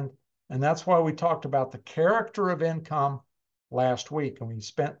understand, and that's why we talked about the character of income last week, and we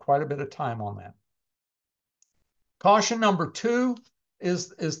spent quite a bit of time on that. Caution number 2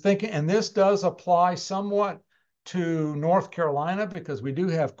 is thinking, and this does apply somewhat to North Carolina because we do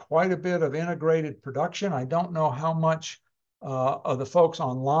have quite a bit of integrated production. I don't know how much of the folks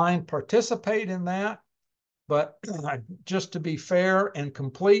online participate in that, but just to be fair and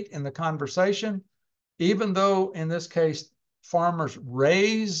complete in the conversation, even though in this case farmers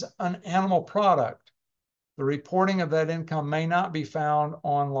raise an animal product, the reporting of that income may not be found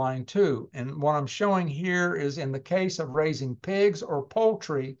on line 2. And what I'm showing here is in the case of raising pigs or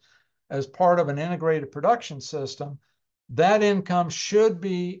poultry as part of an integrated production system, that income should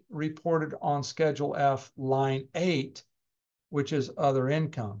be reported on Schedule F, line 8, which is other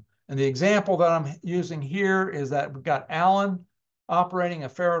income. And the example that I'm using here is that we've got Alan operating a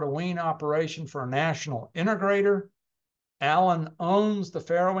farrow-to-wean operation for a national integrator. Alan owns the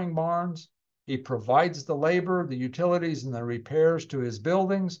farrowing barns. He provides the labor, the utilities, and the repairs to his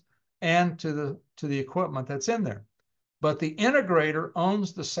buildings and to the equipment that's in there. But the integrator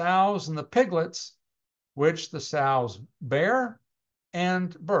owns the sows and the piglets, which the sows bear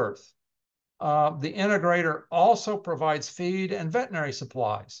and birth. The integrator also provides feed and veterinary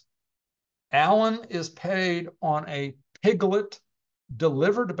supplies. Alan is paid on a piglet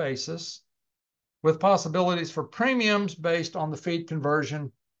delivered basis with possibilities for premiums based on the feed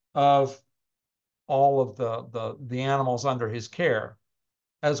conversion of all of the animals under his care,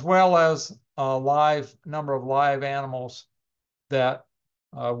 as well as a number of live animals that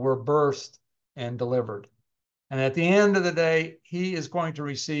were birthed and delivered. And at the end of the day, he is going to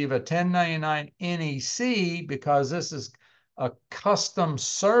receive a 1099 NEC because this is a custom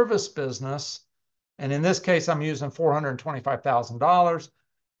service business. And in this case, I'm using $425,000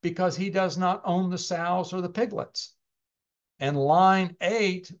 because he does not own the sows or the piglets. And line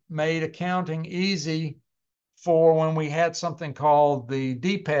 8 made accounting easy for when we had something called the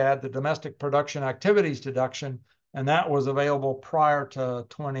DPAD, the Domestic Production Activities Deduction, and that was available prior to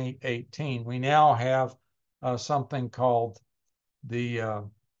 2018. We now have something called the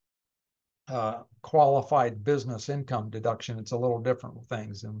qualified business income deduction. It's a little different with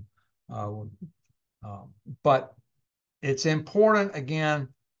things, but it's important, again,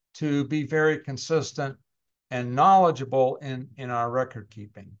 to be very consistent and knowledgeable in our record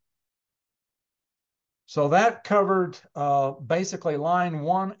keeping. So that covered basically line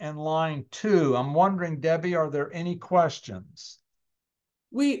 1 and line 2. I'm wondering, Debbie, are there any questions?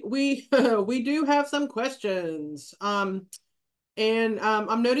 We we do have some questions. I'm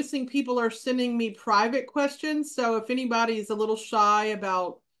noticing people are sending me private questions. So if anybody is a little shy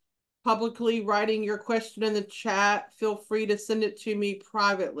about publicly writing your question in the chat, feel free to send it to me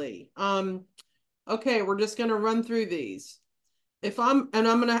privately. Okay, we're just gonna run through these. I'm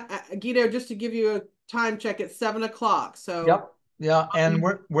gonna Guido, just to give you a time check, it's 7 o'clock. So Yep. Yeah, and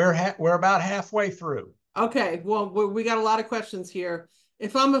we're about halfway through. okay, well, we got a lot of questions here.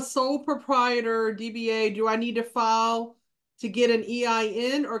 If I'm a sole proprietor, DBA, do I need to file to get an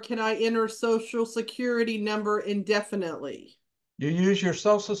EIN, or can I enter social security number indefinitely? You use your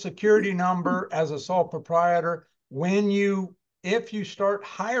social security number as a sole proprietor if you start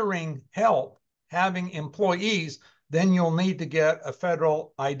hiring help, having employees, then you'll need to get a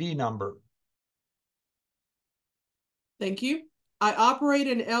federal ID number. Thank you. I operate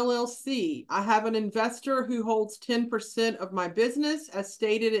an LLC. I have an investor who holds 10% of my business as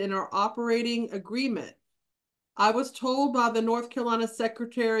stated in our operating agreement. I was told by the North Carolina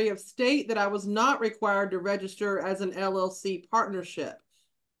Secretary of State that I was not required to register as an LLC partnership.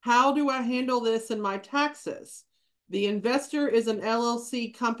 How do I handle this in my taxes? The investor is an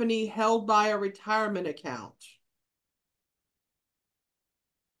LLC company held by a retirement account.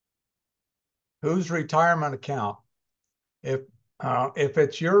 Whose retirement account? If if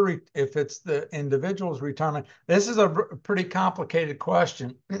it's the individual's retirement, this is a pretty complicated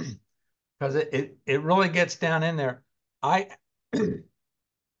question because it really gets down in there. I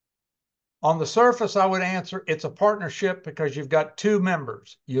On the surface, I would answer it's a partnership because you've got two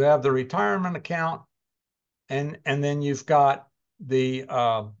members. You have the retirement account, and then you've got the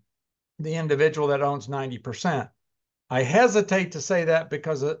individual that owns 90%. I hesitate to say that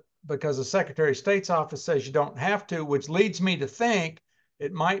because the Secretary of State's office says you don't have to, which leads me to think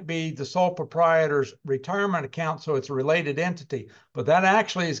it might be the sole proprietor's retirement account, so it's a related entity. But that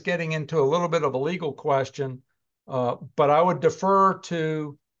actually is getting into a little bit of a legal question. But I would defer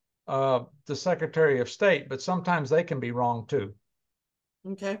to the Secretary of State, but sometimes they can be wrong too.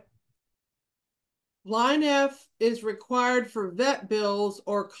 Okay. Line F is required for vet bills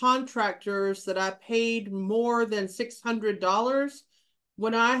or contractors that I paid more than $600.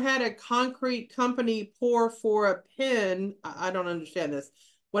 When I had a concrete company pour for a pin, I don't understand this.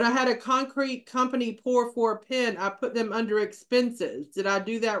 When I had a concrete company pour for a pin, I put them under expenses. Did I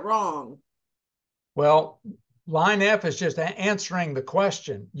do that wrong? Well, line F is just answering the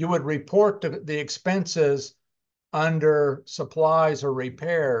question. You would report the expenses under supplies or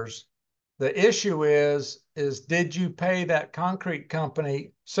repairs. The issue is did you pay that concrete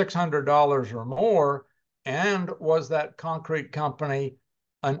company $600 or more? And was that concrete company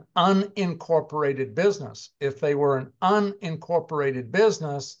an unincorporated business? If they were an unincorporated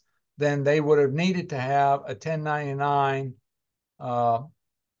business, then they would have needed to have a 1099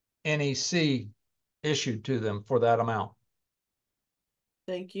 NEC issued to them for that amount.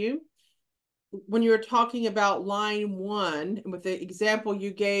 Thank you. When you're talking about line 1, with the example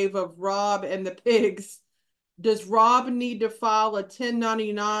you gave of Rob and the pigs, does Rob need to file a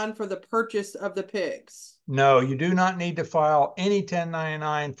 1099 for the purchase of the pigs? No, you do not need to file any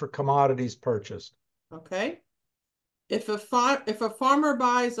 1099 for commodities purchased. Okay. If a farmer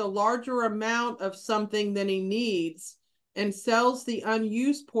buys a larger amount of something than he needs and sells the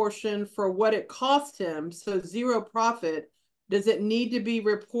unused portion for what it cost him, so zero profit, does it need to be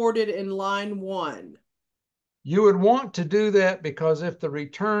reported in line 1? You would want to do that because if the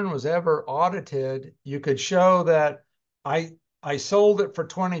return was ever audited, you could show that I sold it for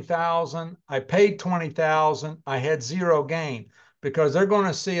 20,000, I paid 20,000, I had zero gain, because they're going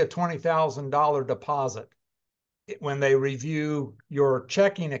to see a $20,000 deposit when they review your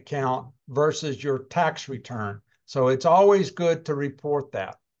checking account versus your tax return. So it's always good to report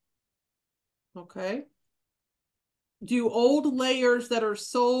that. Okay. Do old layers that are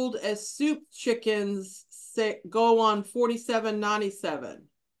sold as soup chickens go on 4797?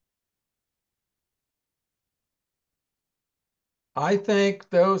 I think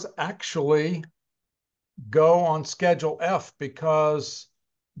those actually go on Schedule F because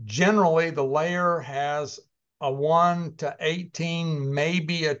generally the layer has a 1 to 18,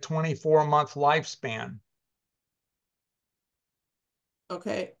 maybe a 24-month lifespan.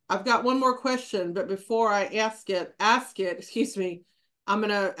 Okay, I've got one more question, but before I ask it, excuse me, I'm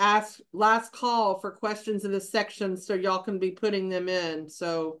gonna ask last call for questions in this section so y'all can be putting them in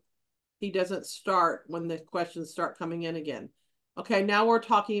so he doesn't start when the questions start coming in again. Okay, now we're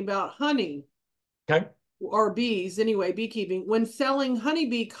talking about honey. Okay. Or bees, anyway, beekeeping. When selling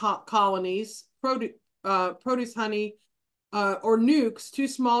honeybee colonies, produce honey, or nukes too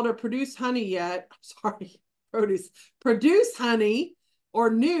small to produce honey yet. Sorry, produce honey,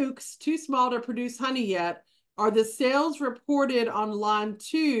 or nukes too small to produce honey yet. Are the sales reported on line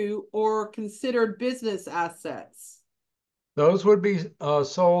 2 or considered business assets? Those would be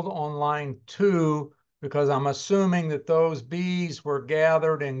sold on line 2 because I'm assuming that those bees were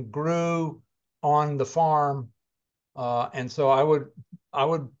gathered and grew on the farm, and so I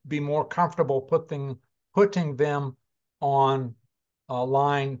would be more comfortable putting them on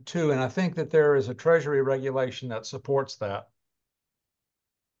line 2, and I think that there is a Treasury regulation that supports that.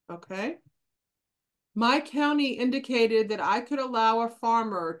 Okay. My county indicated that I could allow a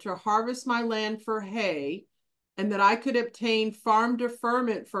farmer to harvest my land for hay and that I could obtain farm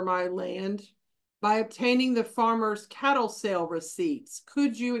deferment for my land by obtaining the farmer's cattle sale receipts.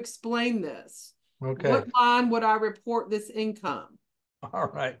 Could you explain this? Okay. What line would I report this income?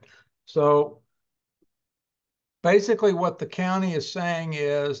 All right. So basically what the county is saying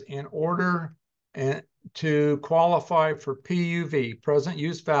is in order to qualify for PUV, present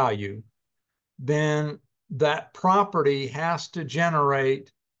use value, then that property has to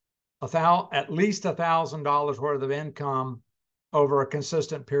generate at least $1,000 worth of income over a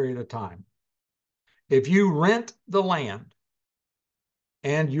consistent period of time. If you rent the land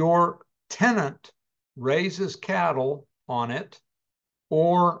and your tenant raises cattle on it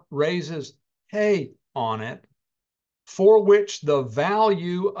or raises hay on it, for which the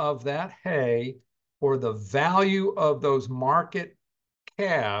value of that hay or the value of those market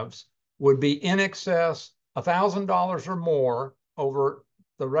calves would be in excess $1,000 or more over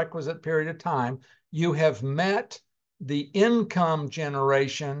the requisite period of time, you have met the income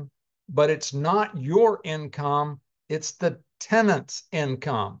generation, but it's not your income, it's the tenant's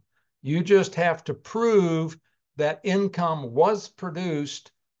income. You just have to prove that income was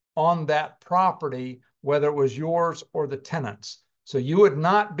produced on that property, whether it was yours or the tenant's. So you would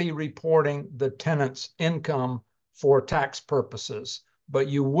not be reporting the tenant's income for tax purposes, but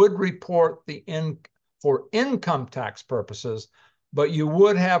you would report for income tax purposes, but you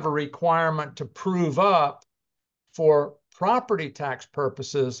would have a requirement to prove up for property tax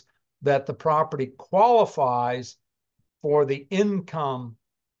purposes that the property qualifies for the income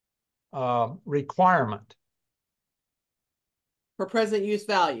requirement. For present use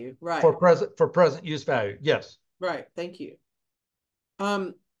value, right. For present use value, yes. Right, thank you.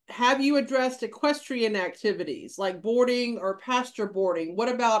 Have you addressed equestrian activities like boarding or pasture boarding? What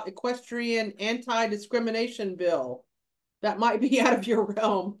about equestrian anti-discrimination bill? That might be out of your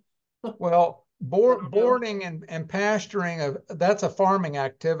realm. Well, boarding and pasturing, that's a farming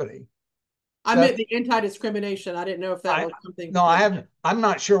activity. I meant the anti-discrimination. I didn't know if that was something. No, I'm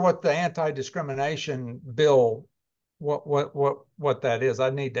not sure what the anti-discrimination bill, what that is.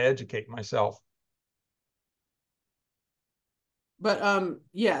 I need to educate myself. But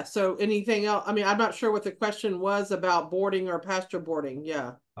yeah, so anything else? I mean, I'm not sure what the question was about boarding or pasture boarding.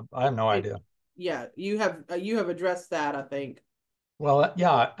 Yeah. I have no idea. Yeah, you have addressed that, I think. Well,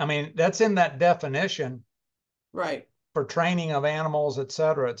 yeah, I mean, that's in that definition. Right. For training of animals, et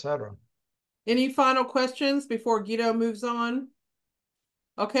cetera, et cetera. Any final questions before Guido moves on?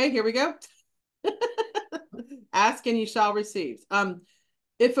 Okay, here we go. Ask and you shall receive.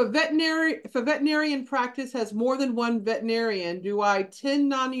 If a veterinarian practice has more than one veterinarian, do I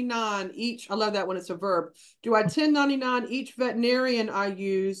 1099 each? I love that when it's a verb. Do I 1099 each veterinarian I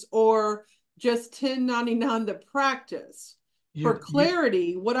use, or just 1099 the practice? For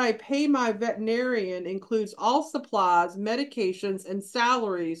clarity, what I pay my veterinarian includes all supplies, medications, and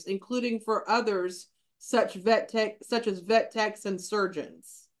salaries, including for others such as vet techs and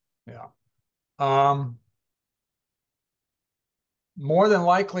surgeons. Yeah. More than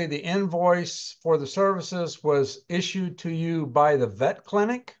likely, the invoice for the services was issued to you by the vet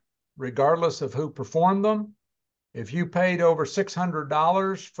clinic, regardless of who performed them. If you paid over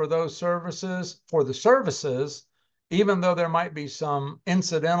 $600 for those services, even though there might be some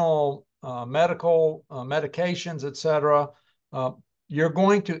incidental medical medications, et cetera, you're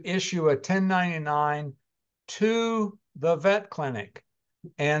going to issue a 1099 to the vet clinic.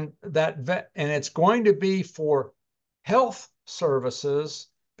 And it's going to be for health services,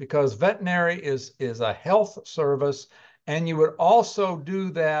 because veterinary is a health service. And you would also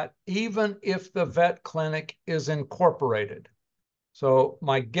do that even if the vet clinic is incorporated. So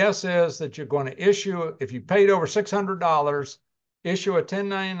my guess is that you're going to issue, if you paid over $600, issue a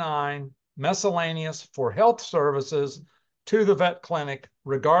 1099 miscellaneous for health services to the vet clinic,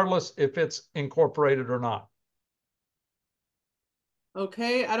 regardless if it's incorporated or not.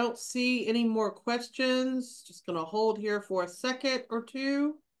 Okay, I don't see any more questions. Just going to hold here for a second or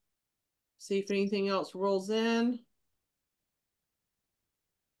two. See if anything else rolls in.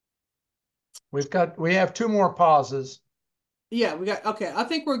 We have two more pauses. Yeah, we got, okay. I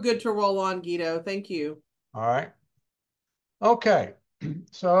think we're good to roll on, Guido. Thank you. All right. Okay.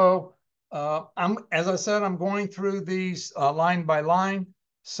 So as I said, I'm going through these line by line.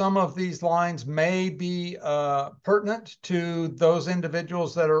 Some of these lines may be pertinent to those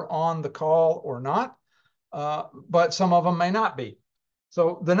individuals that are on the call or not, but some of them may not be.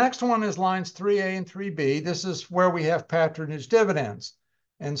 So the next one is lines 3A and 3B. This is where we have patronage dividends.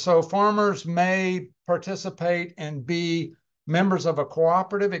 And so farmers may participate and be members of a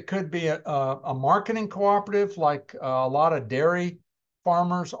cooperative. It could be a marketing cooperative, like a lot of dairy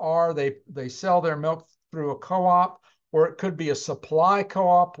farmers are. They sell their milk through a co-op, or it could be a supply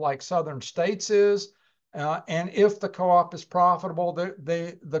co-op like Southern States is. And if the co-op is profitable,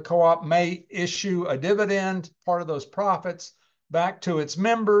 the co-op may issue a dividend, part of those profits, back to its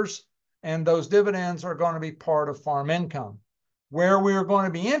members, and those dividends are going to be part of farm income. Where we're going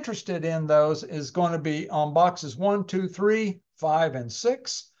to be interested in those is going to be on boxes 1, 2, 3, 5, and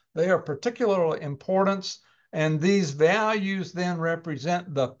 6. They are particularly important, and these values then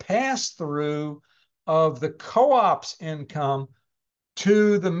represent the pass-through of the co-op's income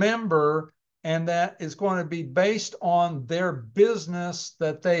to the member, and that is going to be based on their business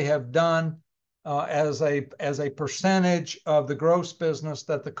that they have done as a percentage of the gross business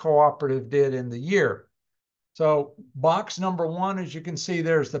that the cooperative did in the year. So box number 1, as you can see,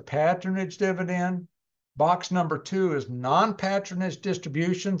 there's the patronage dividend. Box number 2 is non-patronage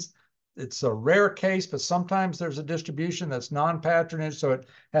distributions. It's a rare case, but sometimes there's a distribution that's non-patronage, so it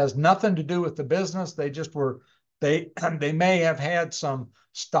has nothing to do with the business. They just were, they may have had some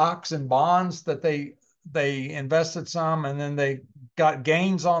stocks and bonds that they invested some, and then they got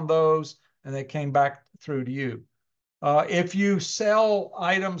gains on those, and they came back through to you. If you sell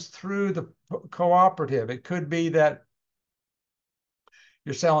items through the cooperative, it could be that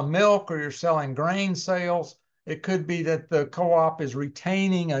you're selling milk or you're selling grain sales. It could be that the co-op is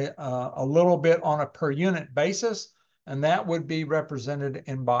retaining a little bit on a per unit basis, and that would be represented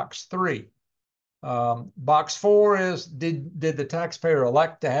in box 3. Box 4 is, did the taxpayer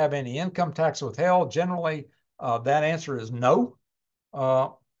elect to have any income tax withheld? Generally, that answer is no.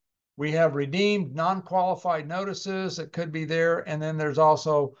 We have redeemed non-qualified notices. It could be there. And then there's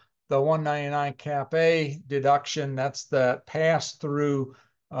also the 199 Cap A deduction. That's the pass-through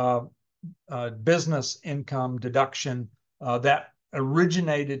business income deduction that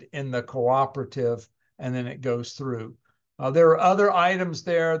originated in the cooperative, and then it goes through. There are other items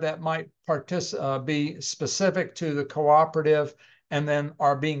there that might be specific to the cooperative and then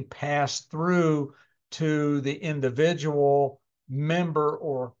are being passed through to the individual member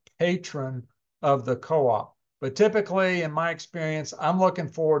or patron of the co-op. But typically, in my experience, I'm looking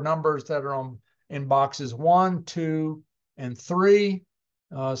for numbers that are in boxes 1, 2, and 3.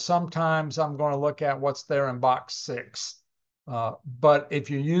 Sometimes I'm going to look at what's there in box 6. But if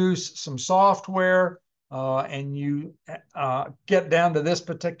you use some software and you get down to this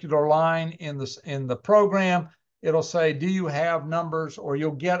particular line in the program, it'll say, do you have numbers? Or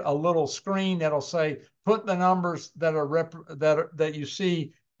you'll get a little screen that'll say, put the numbers that you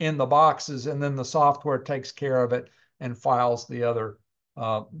see in the boxes, and then the software takes care of it and files the other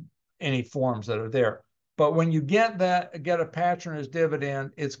any forms that are there. But when you get a patronage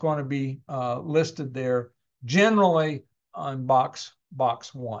dividend, it's going to be listed there, generally on box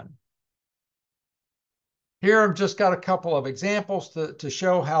 1. Here I've just got a couple of examples to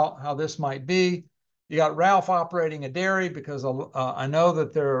show how this might be. You got Ralph operating a dairy, because I know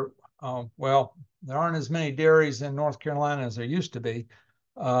that there aren't as many dairies in North Carolina as there used to be.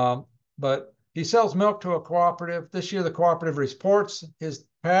 But he sells milk to a cooperative. This year, the cooperative reports his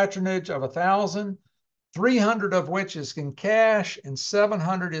patronage of $1,000, 300 of which is in cash, and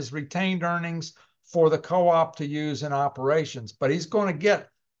 700 is retained earnings for the co-op to use in operations. But he's going to get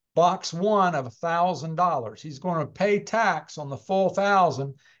box 1 of $1,000. He's going to pay tax on the full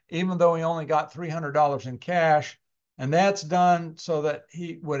 1,000, even though he only got $300 in cash. And that's done so that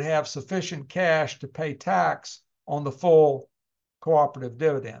he would have sufficient cash to pay tax on the full cooperative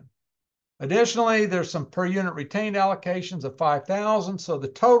dividend. Additionally, there's some per unit retained allocations of $5,000. So the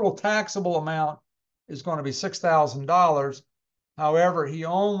total taxable amount is going to be $6,000. However, he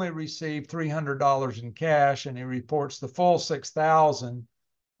only received $300 in cash, and he reports the full $6,000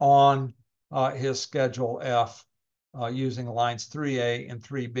 on his Schedule F using lines 3A and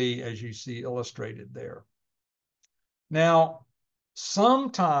 3B, as you see illustrated there. Now,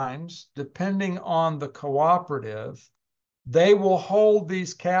 sometimes, depending on the cooperative, they will hold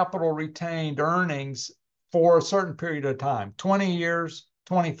these capital retained earnings for a certain period of time, 20 years,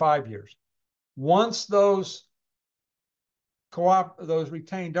 25 years. Once those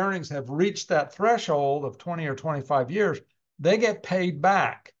retained earnings have reached that threshold of 20 or 25 years, they get paid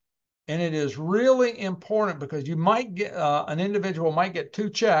back. And it is really important because you might get an individual might get two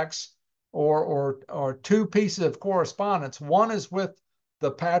checks or two pieces of correspondence. One is with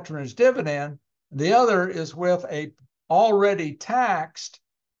the patronage dividend, the other is with a already taxed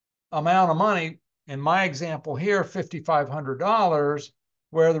amount of money. In my example here, $5,500,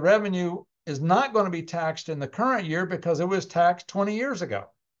 where the revenue is not going to be taxed in the current year because it was taxed 20 years ago.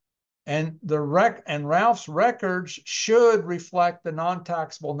 And Ralph's records should reflect the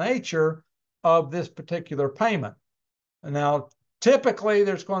non-taxable nature of this particular payment. And now, typically,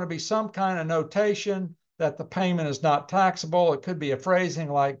 there's going to be some kind of notation that the payment is not taxable. It could be a phrasing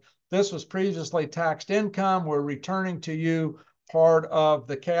like, this was previously taxed income. We're returning to you part of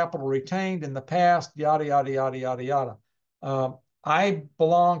the capital retained in the past, yada, yada, yada, yada, yada. I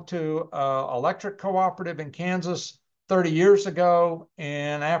belong to an electric cooperative in Kansas 30 years ago,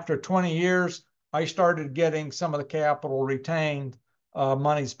 and after 20 years, I started getting some of the capital retained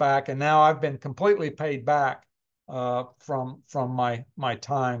monies back, and now I've been completely paid back from my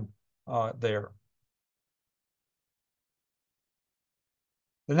time there.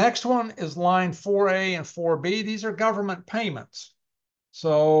 The next one is line 4A and 4B. These are government payments.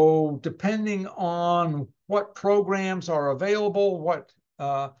 So depending on what programs are available, what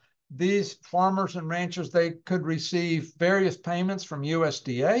these farmers and ranchers, they could receive various payments from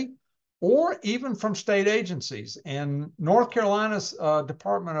USDA or even from state agencies. And North Carolina's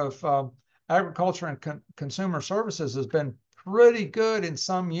Department of Agriculture and Consumer Services has been pretty good in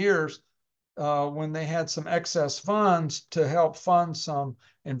some years when they had some excess funds to help fund some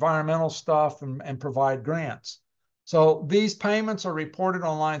environmental stuff and provide grants. So these payments are reported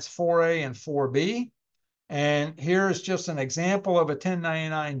on lines 4A and 4B. And here is just an example of a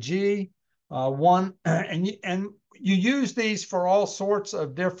 1099-G. And you use these for all sorts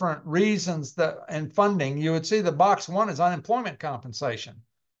of different reasons and funding. You would see the box 1 is unemployment compensation.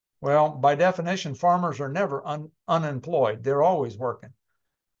 Well, by definition, farmers are never unemployed. They're always working.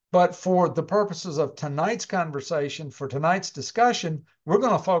 But for the purposes of tonight's conversation, for tonight's discussion, we're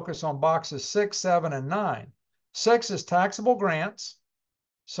going to focus on boxes 6, 7, and 9. 6 is taxable grants.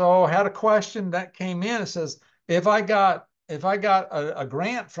 So I had a question that came in. It says, if I got a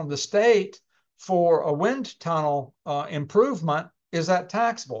grant from the state for a wind tunnel improvement, is that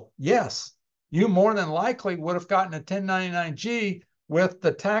taxable? Yes. You more than likely would have gotten a 1099-G with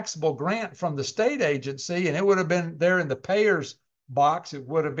the taxable grant from the state agency, and it would have been there in the payers box. It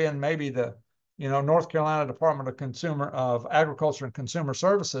would have been maybe the North Carolina Department of Agriculture and Consumer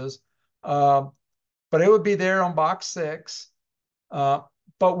Services, but it would be there on box 6.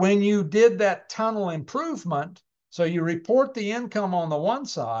 But when you did that tunnel improvement, so you report the income on the one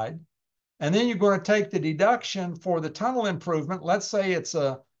side, and then you're going to take the deduction for the tunnel improvement. Let's say it's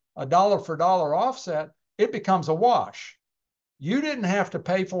a dollar for dollar offset. It becomes a wash. You didn't have to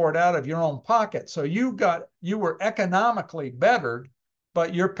pay for it out of your own pocket. So you were economically bettered,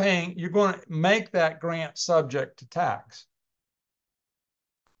 but you're going to make that grant subject to tax.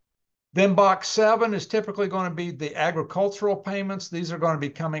 Then box 7 is typically going to be the agricultural payments. These are going to be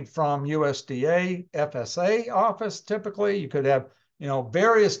coming from USDA, FSA office. Typically, you could have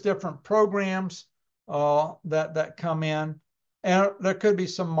various different programs that come in. And there could be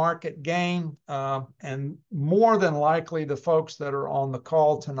some market gain, and more than likely the folks that are on the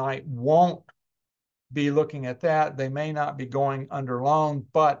call tonight won't be looking at that. They may not be going under loan,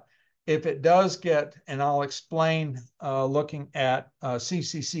 but if it does get, and I'll explain looking at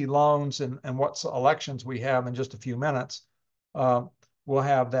CCC loans and what elections we have in just a few minutes, we'll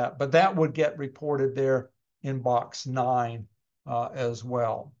have that. But that would get reported there in box 9 as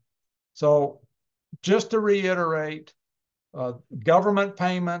well. So just to reiterate, government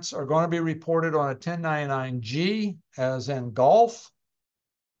payments are going to be reported on a 1099-G, as in golf.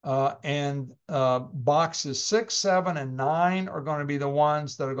 And boxes 6, 7, and 9 are going to be the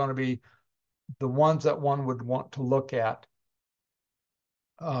ones that one would want to look at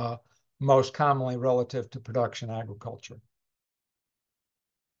most commonly relative to production agriculture.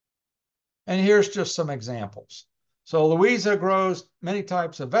 And here's just some examples. So Louisa grows many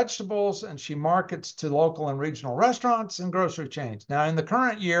types of vegetables, and she markets to local and regional restaurants and grocery chains. Now, in the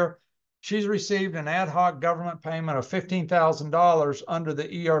current year, she's received an ad hoc government payment of $15,000 under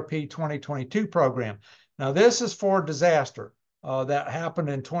the ERP 2022 program. Now, this is for disaster that happened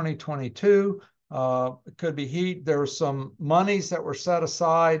in 2022. It could be heat. There were some monies that were set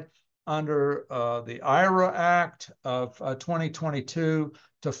aside under the IRA Act of 2022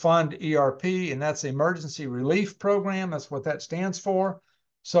 to fund ERP, and that's the Emergency Relief Program. That's what that stands for.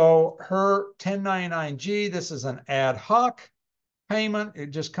 So her 1099-G, this is an ad hoc payment.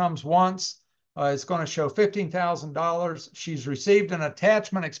 It just comes once. It's going to show $15,000. She's received an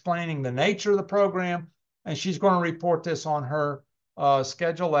attachment explaining the nature of the program, and she's going to report this on her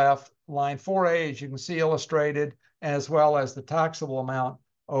Schedule F, line 4A, as you can see illustrated, as well as the taxable amount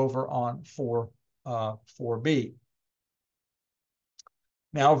over on 4B.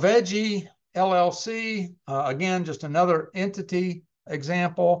 Now, Veggie LLC, again, just another entity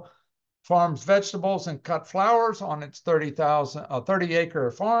example, farms vegetables and cut flowers on its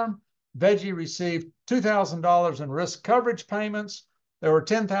 30-acre farm. Veggie received $2,000 in risk coverage payments. There were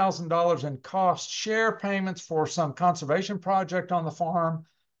 $10,000 in cost share payments for some conservation project on the farm.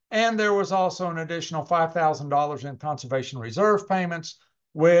 And there was also an additional $5,000 in conservation reserve payments,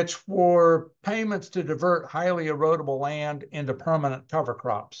 which were payments to divert highly erodible land into permanent cover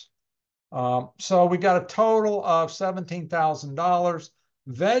crops. So we got a total of $17,000.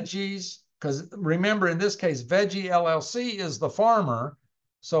 Veggies, because remember in this case, Veggie LLC is the farmer.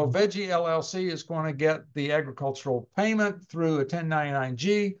 So Veggie LLC is going to get the agricultural payment through a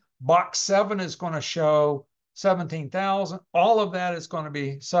 1099-G. Box 7 is going to show $17,000. All of that is going to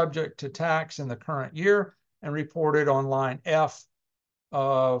be subject to tax in the current year and reported on line F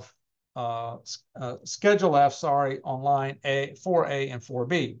of Schedule F, on line 4A and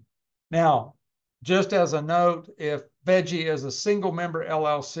 4B. Now, just as a note, if Veggie is a single member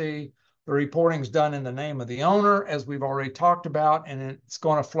LLC, the reporting is done in the name of the owner, as we've already talked about, and it's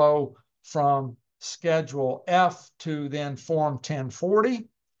going to flow from Schedule F to then Form 1040,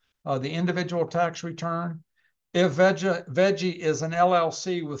 the individual tax return. If Veggie is an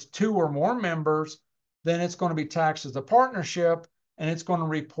LLC with 2 or more members, then it's going to be taxed as a partnership, and it's going to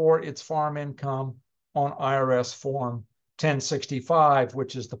report its farm income on IRS Form 1065,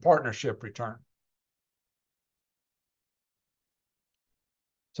 which is the partnership return.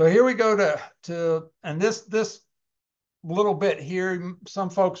 So here we go and this little bit here, some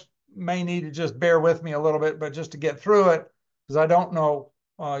folks may need to just bear with me a little bit, but just to get through it, because I don't know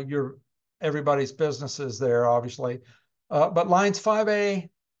everybody's businesses there, obviously. But lines 5A,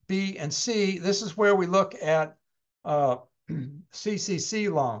 B, and C, this is where we look at CCC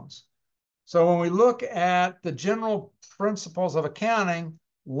loans. So when we look at the general principles of accounting,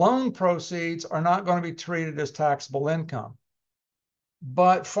 loan proceeds are not going to be treated as taxable income.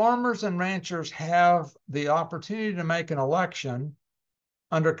 But farmers and ranchers have the opportunity to make an election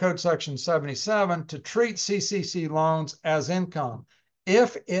under Code Section 77 to treat CCC loans as income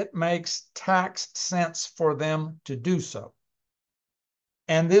if it makes tax sense for them to do so.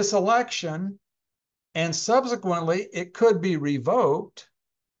 And this election, and subsequently, it could be revoked,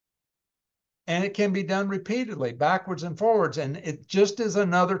 and it can be done repeatedly, backwards and forwards. And it just is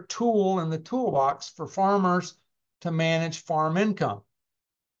another tool in the toolbox for farmers to manage farm income.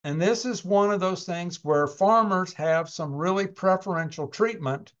 And this is one of those things where farmers have some really preferential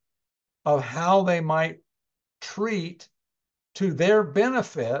treatment of how they might treat to their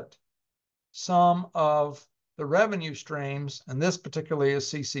benefit some of the revenue streams, and this particularly is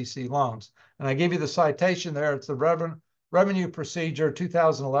CCC loans. And I gave you the citation there. It's the Revenue Procedure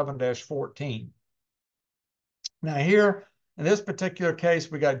 2011-14. Now here, in this particular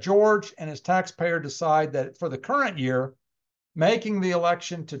case, we got George and his taxpayer decide that for the current year, making the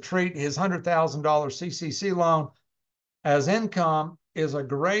election to treat his $100,000 CCC loan as income is a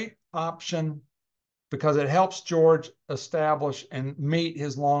great option because it helps George establish and meet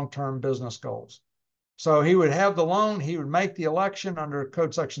his long-term business goals. So he would have the loan, he would make the election under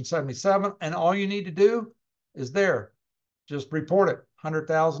Code Section 77, and all you need to do is there. Just report it,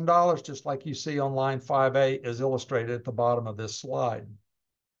 $100,000, just like you see on line 5A is illustrated at the bottom of this slide.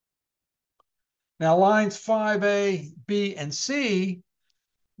 Now, lines 5A, B, and C,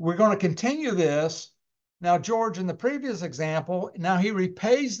 we're going to continue this. Now, George, in the previous example, now he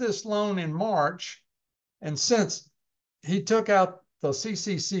repays this loan in March. And since he took out the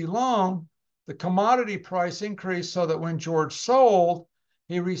CCC loan, the commodity price increased so that when George sold,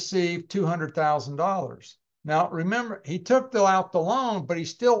 he received $200,000. Now, remember, he took out the loan, but he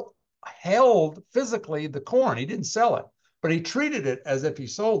still held physically the corn. He didn't sell it, but he treated it as if he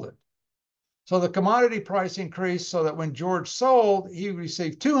sold it. So the commodity price increased so that when George sold, he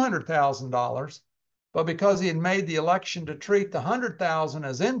received $200,000. But because he had made the election to treat the $100,000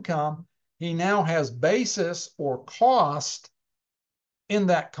 as income, he now has basis or cost in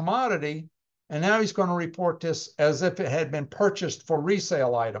that commodity. And now he's going to report this as if it had been purchased for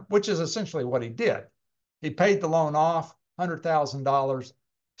resale item, which is essentially what he did. He paid the loan off, $100,000,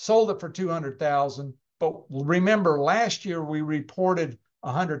 sold it for $200,000. But remember, last year we reported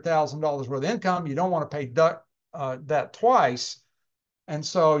 $100,000 worth of income. You don't want to pay that twice. And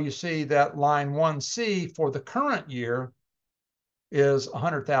so you see that line 1C for the current year is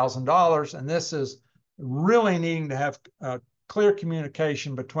 $100,000. And this is really needing to have clear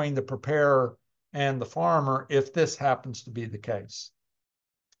communication between the preparer and the farmer if this happens to be the case.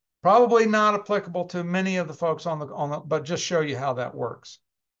 Probably not applicable to many of the folks on the, but just show you how that works.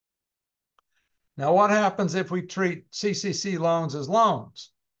 Now, what happens if we treat CCC loans as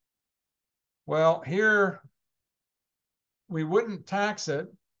loans? Well, here we wouldn't tax it.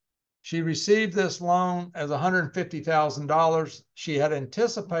 She received this loan as $150,000. She had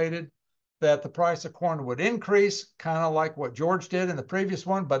anticipated that the price of corn would increase, kind of like what George did in the previous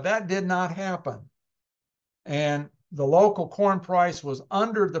one, but that did not happen. And the local corn price was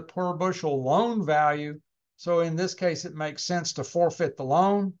under the per bushel loan value. So in this case, it makes sense to forfeit the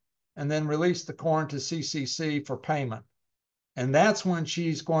loan and then release the corn to CCC for payment. And that's when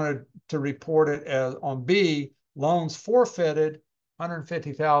she's going to report it as on B, loans forfeited,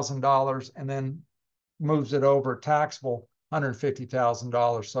 $150,000, and then moves it over taxable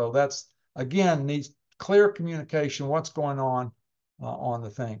 $150,000. So that's, again, needs clear communication, what's going on the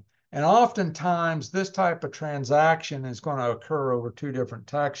thing. And oftentimes this type of transaction is going to occur over 2 different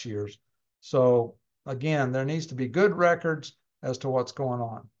tax years. So again, there needs to be good records as to what's going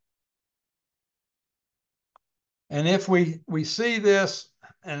on. And if we see this,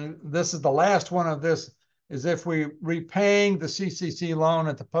 and this is the last one of this, is if we repaying the CCC loan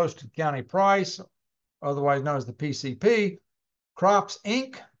at the posted county price, otherwise known as the PCP, Crops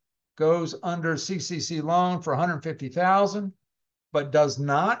Inc. goes under CCC loan for $150,000, but does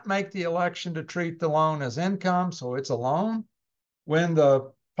not make the election to treat the loan as income, so it's a loan. When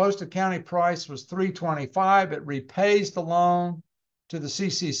the posted county price was $325, it repays the loan to the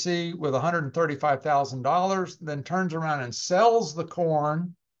CCC with $135,000, then turns around and sells the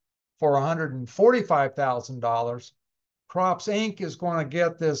corn for $145,000. Crops Inc. is going to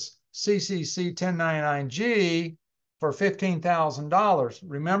get this CCC 1099-G for $15,000.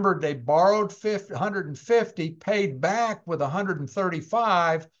 Remember, they borrowed $150, paid back with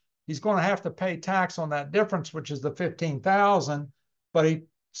 $135. He's going to have to pay tax on that difference, which is the $15,000, but he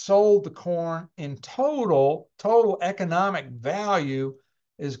sold the corn in total economic value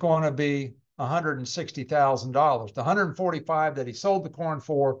is going to be $160,000. The $145 that he sold the corn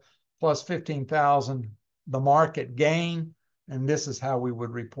for plus $15,000, the market gain, and this is how we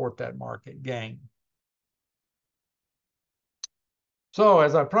would report that market gain. So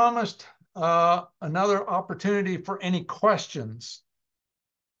as I promised, another opportunity for any questions.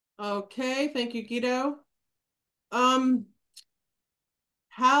 Okay, thank you, Guido.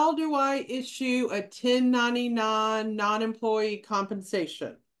 How do I issue a 1099 non-employee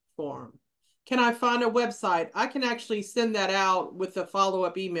compensation form? Can I find a website? I can actually send that out with a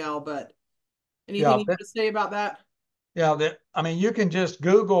follow-up email, but anything you want to say about that? Yeah, I mean, you can just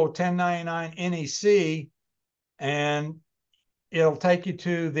Google 1099 NEC and it'll take you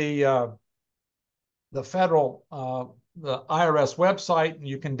to the federal, the IRS website, and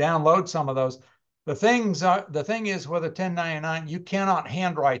you can download some of those. The thing is with a 1099, you cannot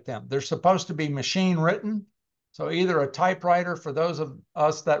handwrite them. They're supposed to be machine written. So either a typewriter, for those of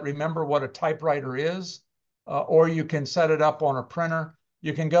us that remember what a typewriter is, or you can set it up on a printer.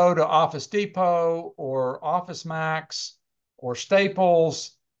 You can go to Office Depot or Office Max or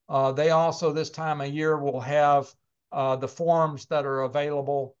Staples. They also this time of year will have the forms that are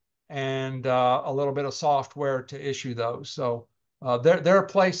available and a little bit of software to issue those. So there are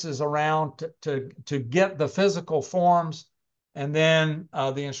places around to get the physical forms, and then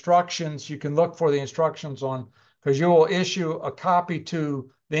the instructions. You can look for the instructions on, because you will issue a copy to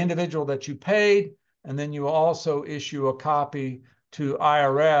the individual that you paid, and then you will also issue a copy to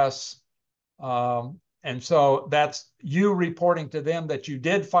IRS. And so that's you reporting to them that you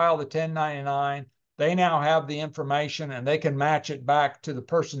did file the 1099. They now have the information and they can match it back to the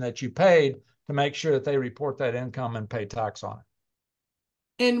person that you paid to make sure that they report that income and pay tax on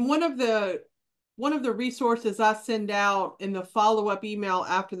it. And one of the resources I send out in the follow-up email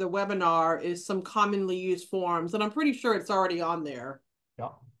after the webinar is some commonly used forms, and I'm pretty sure it's already on there. Yeah.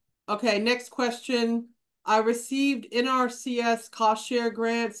 Okay, next question. I received NRCS cost share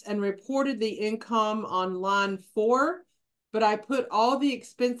grants and reported the income on line 4, but I put all the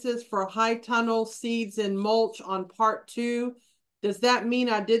expenses for high tunnel, seeds, and mulch on part 2. Does that mean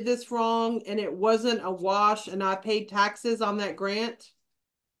I did this wrong and it wasn't a wash and I paid taxes on that grant?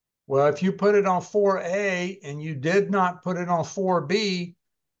 Well, if you put it on 4A and you did not put it on 4B,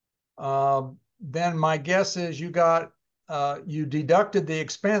 then my guess is you deducted the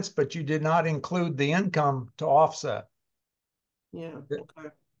expense, but you did not include the income to offset. Yeah. Okay.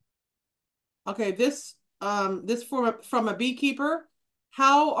 Okay. This from a beekeeper.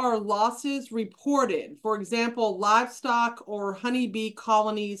 How are losses reported? For example, livestock or honeybee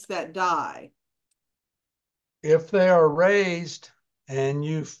colonies that die. If they are raised and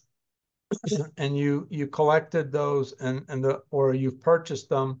you collected those or you've purchased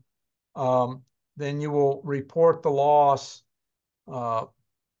them, then you will report the loss.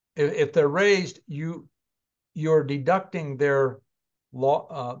 If they're raised, you're deducting their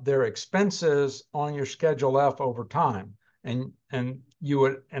expenses on your Schedule F over time, and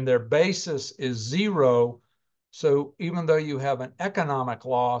their basis is zero. So even though you have an economic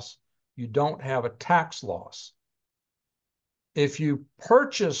loss, you don't have a tax loss. If you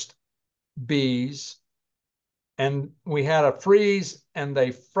purchased bees and we had a freeze and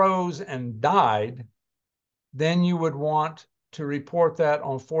they froze and died, then you would want to report that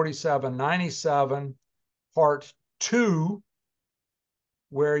on 4797 Part 2,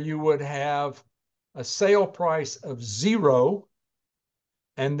 where you would have a sale price of zero,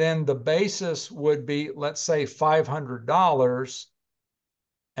 and then the basis would be, let's say, $500,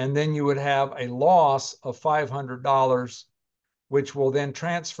 and then you would have a loss of $500, which will then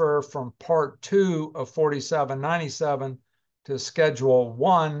transfer from Part 2 of 4797 to Schedule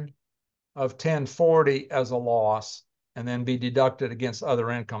 1 of 1040 as a loss, and then be deducted against other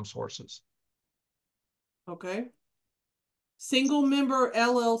income sources. Okay. Single member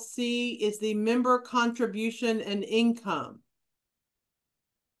LLC is the member contribution and income.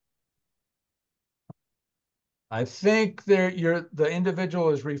 I think the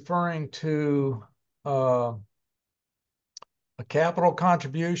individual is referring to a capital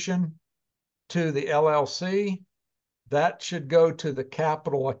contribution to the LLC. That should go to the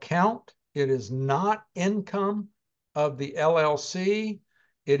capital account. It is not income of the LLC.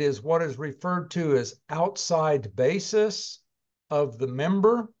 It is what is referred to as outside basis of the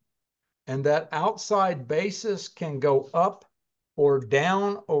member. And that outside basis can go up or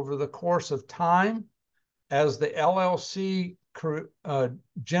down over the course of time. As the LLC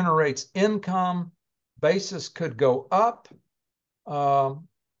generates income, basis could go up.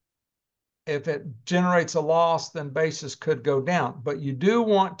 If it generates a loss, then basis could go down. But you do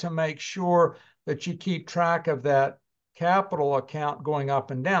want to make sure that you keep track of that capital account going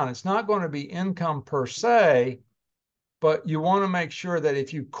up and down. It's not going to be income per se, but you want to make sure that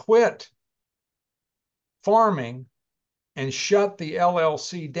if you quit farming and shut the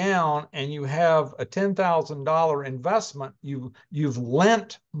LLC down and you have a $10,000 investment, you've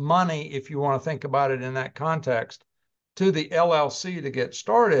lent money, if you want to think about it in that context, to the LLC to get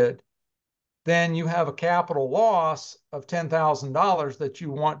started, then you have a capital loss of $10,000 that you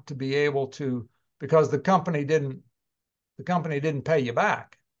want to be able to, because the company didn't pay you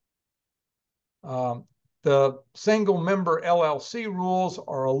back. The single member LLC rules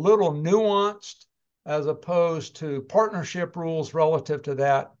are a little nuanced as opposed to partnership rules relative to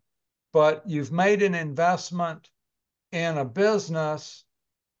that. But you've made an investment in a business,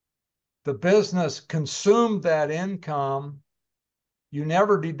 the business consumed that income, you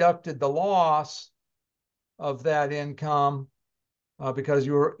never deducted the loss of that income because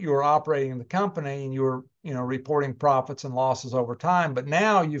you were operating the company and you were reporting profits and losses over time. But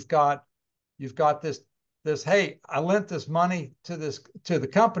now you've got this hey, I lent this money to the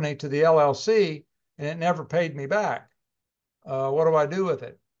company, to the LLC, and it never paid me back. What do I do with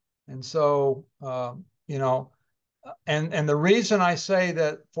it? And so, and the reason I say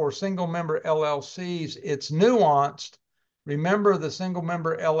that for single member LLCs, it's nuanced. Remember, the single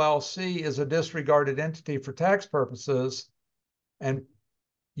member LLC is a disregarded entity for tax purposes. And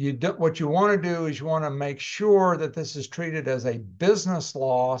what you want to do is you want to make sure that this is treated as a business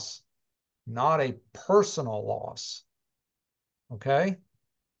loss, not a personal loss. Okay?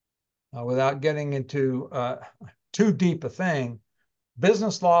 Without getting into too deep a thing,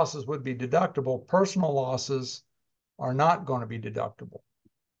 business losses would be deductible. Personal losses are not going to be deductible.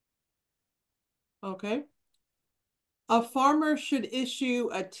 Okay. A farmer should issue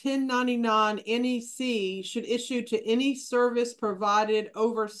a 1099 NEC, should issue to any service provided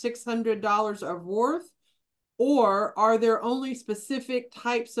over $600 of worth, or are there only specific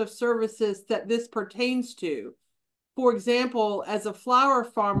types of services that this pertains to? For example, as a flower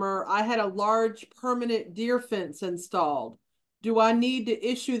farmer, I had a large permanent deer fence installed. Do I need to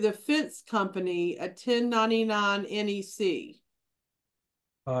issue the fence company a 1099 NEC?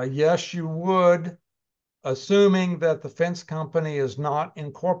 Yes, you would, assuming that the fence company is not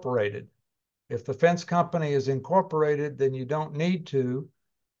incorporated. If the fence company is incorporated, then you don't need to.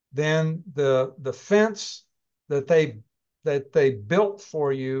 Then the fence that they built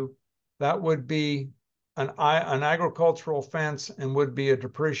for you, that would be an agricultural fence and would be a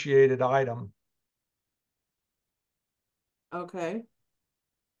depreciated item. Okay.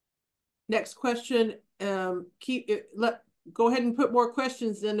 Next question. Keep it, go ahead and put more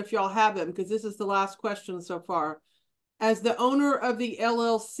questions in if y'all have them, because this is the last question so far. As the owner of the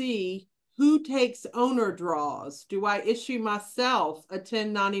LLC, who takes owner draws? Do I issue myself a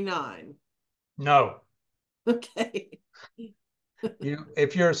 1099? No. Okay.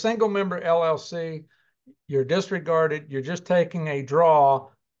 If you're a single member LLC, you're disregarded. You're just taking a draw.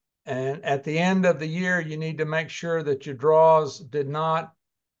 And at the end of the year, you need to make sure that your draws did not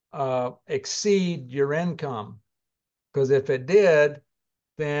exceed your income. Because if it did,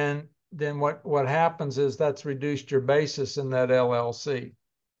 then what happens is that's reduced your basis in that LLC.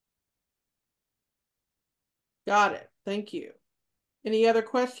 Got it. Thank you. Any other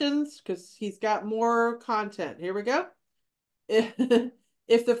questions? Because he's got more content. Here we go.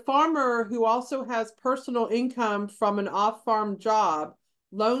 If the farmer who also has personal income from an off-farm job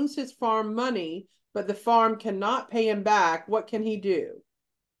loans his farm money, but the farm cannot pay him back, what can he do?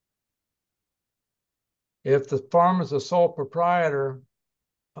 If the farm is a sole proprietor,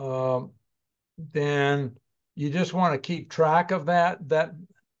 then you just want to keep track of that.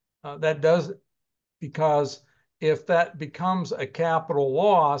 That does, because if that becomes a capital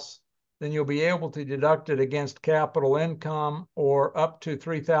loss, then you'll be able to deduct it against capital income or up to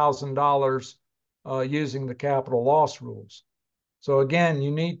 $3,000 using the capital loss rules. So again,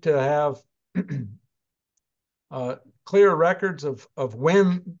 you need to have clear records of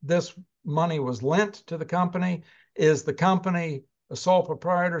when this money was lent to the company. Is the company a sole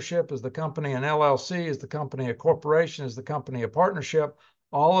proprietorship? Is the company an LLC? Is the company a corporation? Is the company a partnership?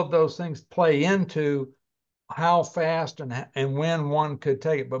 All of those things play into how fast and when one could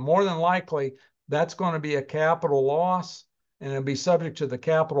take it. But more than likely, that's going to be a capital loss, and it'll be subject to the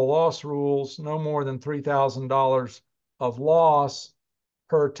capital loss rules, no more than $3,000 of loss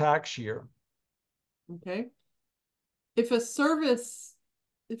per tax year. Okay. If a service,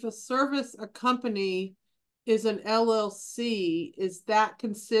 a company is an LLC, is that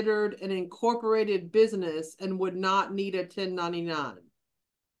considered an incorporated business and would not need a 1099?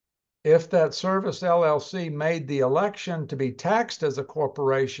 If that service LLC made the election to be taxed as a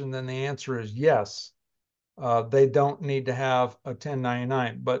corporation, then the answer is yes. They don't need to have a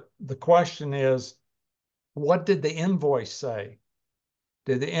 1099. But the question is, what did the invoice say?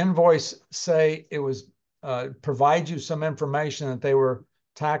 Did the invoice say it was provide you some information that they were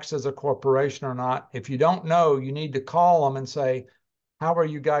taxed as a corporation or not? If you don't know, you need to call them and say, how are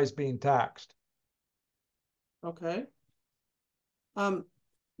you guys being taxed? Okay.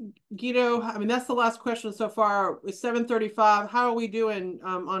 Guido, I mean, that's the last question so far. It's 7:35. How are we doing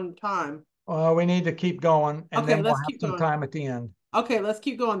on time? We need to keep going, and Okay, then we'll let's have keep some going. time at the end. Okay, let's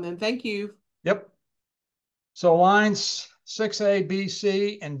keep going then. Thank you. Yep. So lines 6A, B,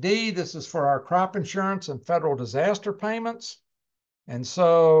 C, and D, this is for our crop insurance and federal disaster payments. And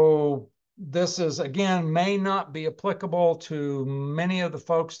so this is, again, may not be applicable to many of the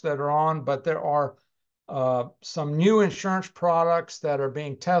folks that are on, but there are some new insurance products that are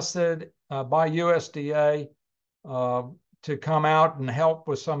being tested by USDA to come out and help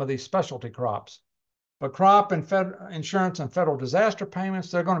with some of these specialty crops. But crop and insurance and federal disaster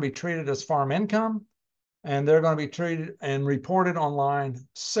payments, they're going to be treated as farm income, and they're going to be treated and reported on line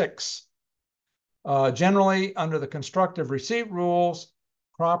 6. Generally, under the constructive receipt rules,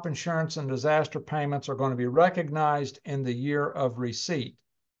 crop insurance and disaster payments are going to be recognized in the year of receipt.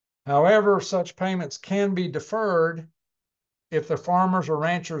 However, such payments can be deferred if the farmer's or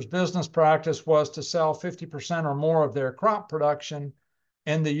rancher's business practice was to sell 50% or more of their crop production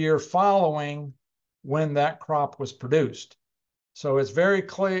in the year following when that crop was produced. So it's very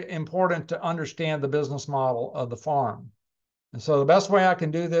important to understand the business model of the farm. And so the best way I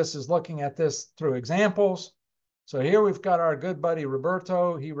can do this is looking at this through examples. So here we've got our good buddy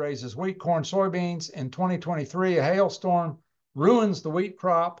Roberto. He raises wheat, corn, soybeans. In 2023, a hailstorm ruins the wheat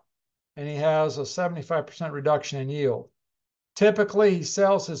crop, and he has a 75% reduction in yield. Typically, he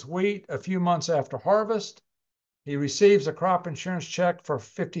sells his wheat a few months after harvest. He receives a crop insurance check for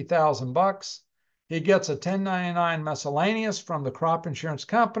 $50,000. He gets a 1099 miscellaneous from the crop insurance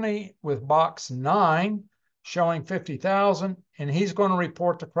company with box 9 showing 50,000, and he's going to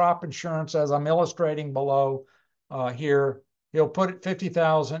report the crop insurance as I'm illustrating below here. He'll put it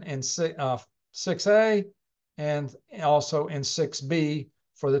 50,000 in 6A and also in 6B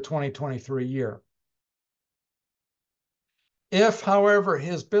for the 2023 year. If, however,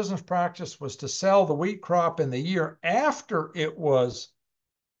 his business practice was to sell the wheat crop in the year after it was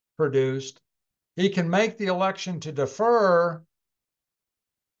produced, he can make the election to defer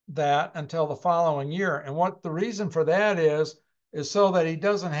that until the following year. And what the reason for that is so that he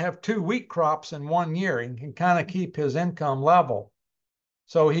doesn't have 2 wheat crops in one year and can kind of keep his income level.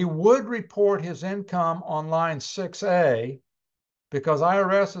 So he would report his income on line 6A because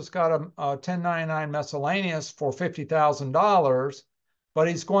IRS has got a 1099 miscellaneous for $50,000, but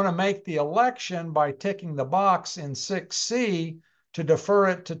he's going to make the election by ticking the box in 6C to defer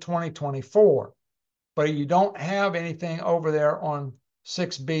it to 2024. But you don't have anything over there on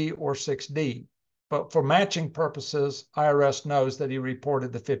 6B or 6D. But for matching purposes, IRS knows that he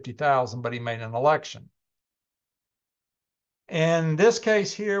reported the 50,000, but he made an election. In this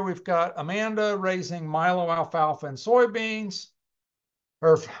case here, we've got Amanda raising milo, alfalfa, and soybeans.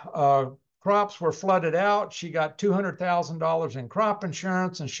 Her crops were flooded out. She got $200,000 in crop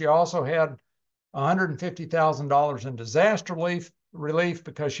insurance, and she also had $150,000 in disaster relief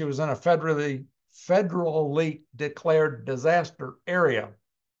because she was in a federally declared disaster area.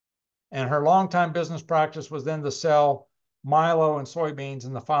 And her longtime business practice was then to sell milo and soybeans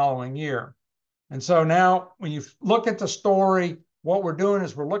in the following year. And so now when you look at the story, what we're doing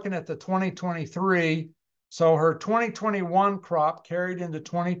is we're looking at the 2023. So her 2021 crop carried into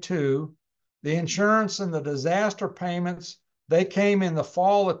 22. The insurance and the disaster payments, they came in the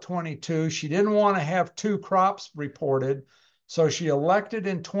fall of 22. She didn't want to have two crops reported. So she elected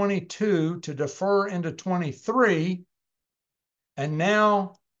in 22 to defer into 23. And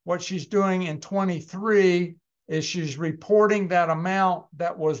now what she's doing in 23 is she's reporting that amount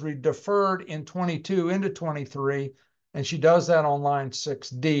that was deferred in 22 into 23, and she does that on line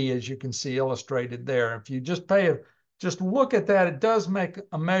 6D, as you can see illustrated there. If you just look at that, it does make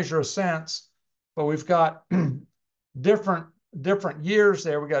a measure of sense, but we've got different years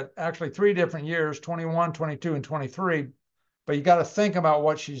there. We got actually 3 different years, 21, 22, and 23, but you got to think about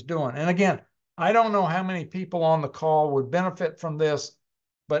what she's doing. And again, I don't know how many people on the call would benefit from this,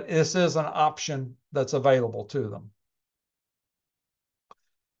 but this is an option that's available to them.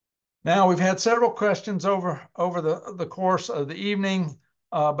 Now, we've had several questions over the course of the evening,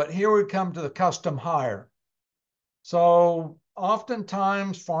 but here we come to the custom hire. So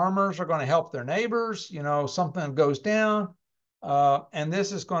oftentimes farmers are going to help their neighbors, something goes down, and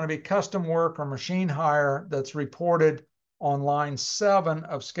this is going to be custom work or machine hire that's reported on line 7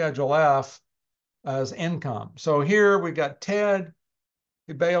 of Schedule F as income. So here we got Ted,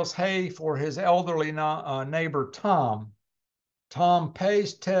 who bales hay for his elderly neighbor, Tom. Tom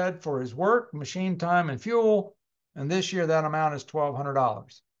pays Ted for his work, machine time, and fuel, and this year that amount is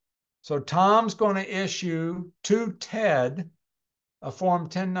 $1,200. So Tom's going to issue to Ted a Form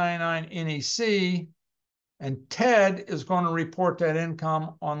 1099 NEC, and Ted is going to report that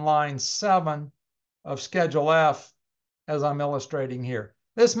income on line 7 of Schedule F, as I'm illustrating here.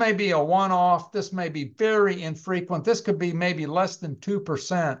 This may be a one-off. This may be very infrequent. This could be maybe less than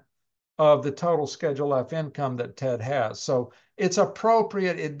 2% of the total Schedule F income that Ted has. So it's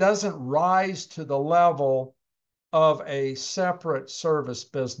appropriate. It doesn't rise to the level of a separate service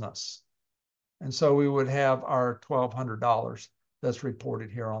business. And so we would have our $1,200 that's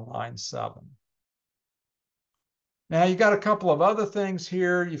reported here on line 7. Now you got a couple of other things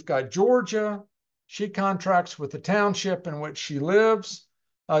here. You've got Georgia. She contracts with the township in which she lives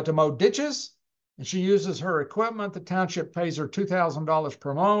to mow ditches, and she uses her equipment. The township pays her $2,000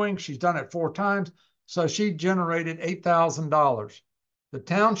 per mowing. She's done it 4 times, so she generated $8,000. The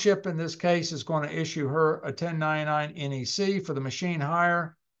township in this case is going to issue her a 1099 NEC for the machine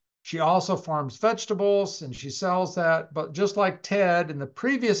hire. She also farms vegetables and she sells that, but just like Ted in the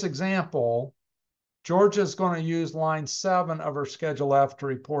previous example, Georgia is going to use line 7 of her Schedule F to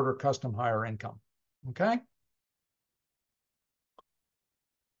report her custom hire income. Okay?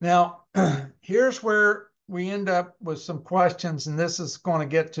 Now, here's where we end up with some questions, and this is going to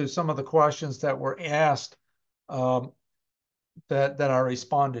get to some of the questions that were asked that I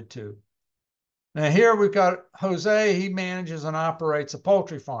responded to. Now here we've got Jose. He manages and operates a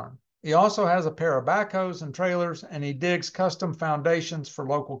poultry farm. He also has a pair of backhoes and trailers, and he digs custom foundations for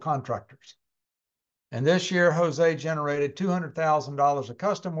local contractors. And this year, Jose generated $200,000 of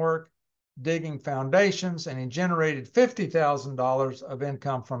custom work, digging foundations, and he generated $50,000 of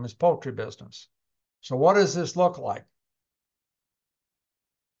income from his poultry business. So what does this look like?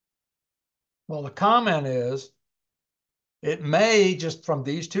 Well, the comment is, it may, just from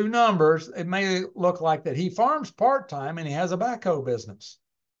these two numbers, it may look like that he farms part-time and he has a backhoe business.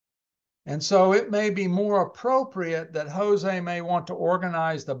 And so it may be more appropriate that Jose may want to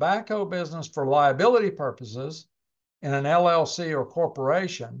organize the backhoe business for liability purposes in an LLC or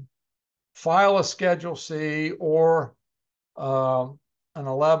corporation, file a Schedule C or an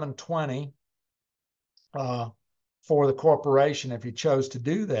 1120 for the corporation if he chose to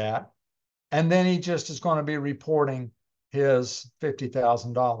do that. And then he just is going to be reporting his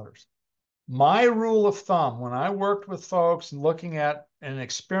 $50,000. My rule of thumb, when I worked with folks and looking at and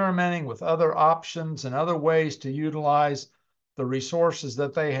experimenting with other options and other ways to utilize the resources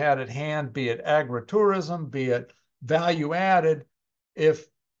that they had at hand, be it agritourism, be it value added, if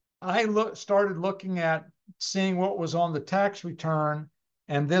I started looking at seeing what was on the tax return,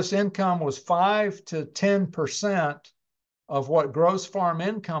 and this income was 5 to 10% of what gross farm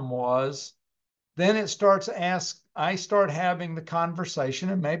income was, then I start having the conversation,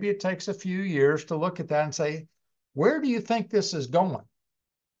 and maybe it takes a few years to look at that and say, where do you think this is going?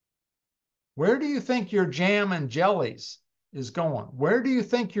 Where do you think your jam and jellies is going? Where do you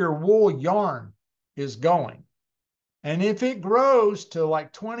think your wool yarn is going? And if it grows to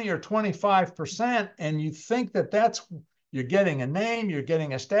like 20 or 25%, and you think that you're getting a name, you're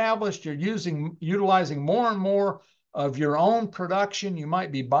getting established, you're utilizing more and more of your own production, you might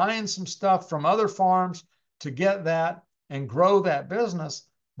be buying some stuff from other farms to get that and grow that business,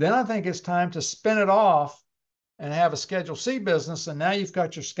 then I think it's time to spin it off and have a Schedule C business. And now you've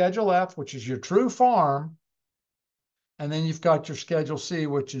got your Schedule F, which is your true farm, and then you've got your Schedule C,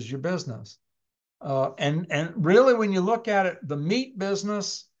 which is your business. And really, when you look at it, the meat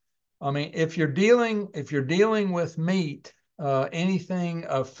business, I mean, if you're dealing with meat, anything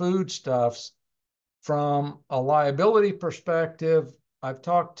of foodstuffs, from a liability perspective, I've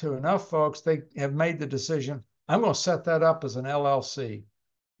talked to enough folks, they have made the decision, I'm going to set that up as an LLC.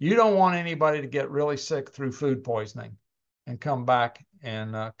 You don't want anybody to get really sick through food poisoning and come back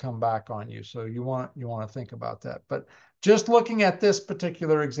on you. So you want to think about that. But just looking at this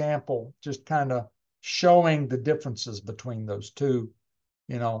particular example, just kind of showing the differences between those two,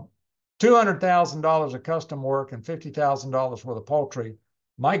 $200,000 of custom work and $50,000 worth of poultry.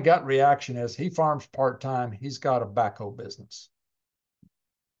 My gut reaction is he farms part-time. He's got a backhoe business.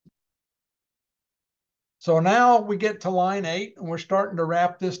 So now we get to line 8, and we're starting to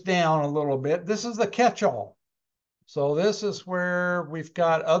wrap this down a little bit. This is the catch-all. So this is where we've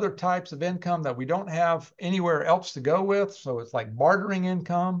got other types of income that we don't have anywhere else to go with. So it's like bartering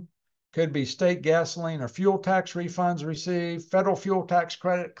income, could be state gasoline or fuel tax refunds received, federal fuel tax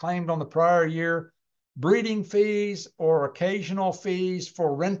credit claimed on the prior year, breeding fees or occasional fees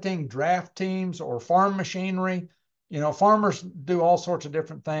for renting draft teams or farm machinery. Farmers do all sorts of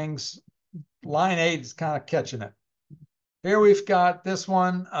different things. Line 8 is kind of catching it. Here we've got this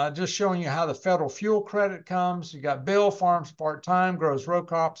one, just showing you how the federal fuel credit comes. You got Bill, farms part-time, grows row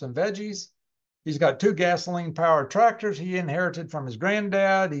crops and veggies. He's got 2 gasoline-powered tractors he inherited from his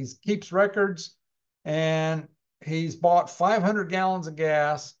granddad. He keeps records, and he's bought 500 gallons of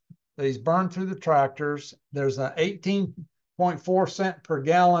gas that he's burned through the tractors. There's an 18.4 cent per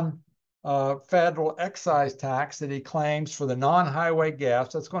gallon federal excise tax that he claims for the non-highway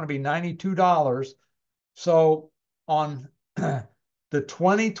gas. That's going to be $92. So on the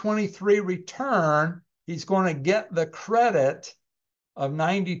 2023 return, he's going to get the credit of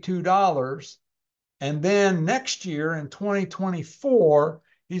 $92. And then next year in 2024,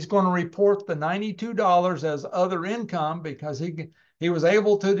 he's going to report the $92 as other income because he was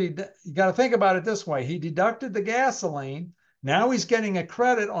able to, you got to think about it this way. He deducted the gasoline. Now he's getting a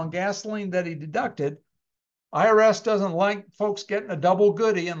credit on gasoline that he deducted. IRS doesn't like folks getting a double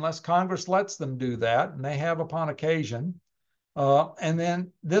goodie unless Congress lets them do that, and they have upon occasion. And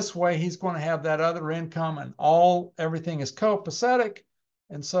then this way, he's going to have that other income, and everything is copacetic.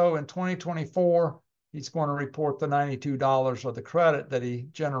 And so in 2024, he's going to report the $92 of the credit that he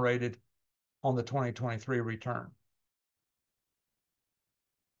generated on the 2023 return.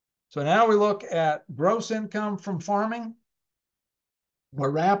 So now we look at gross income from farming. We're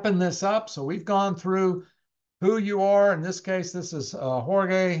wrapping this up. So we've gone through who you are. In this case, this is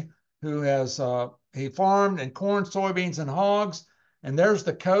Jorge, who has he farmed in corn, soybeans, and hogs. And there's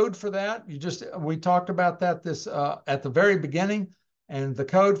the code for that. We talked about that at the very beginning. And the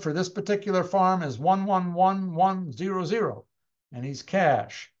code for this particular farm is 111100. And he's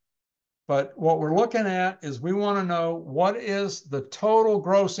cash. But what we're looking at is we want to know what is the total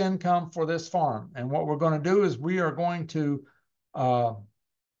gross income for this farm. And what we're going to do is we are going to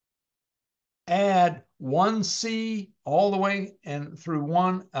add 1C all the way and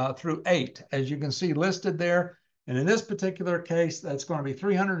through 8, as you can see listed there. And in this particular case, that's going to be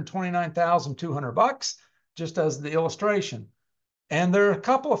 $329,200, just as the illustration. And there are a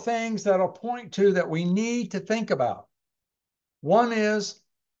couple of things that'll point to that we need to think about. One is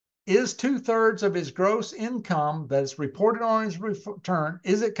 2/3 of his gross income that is reported on his return,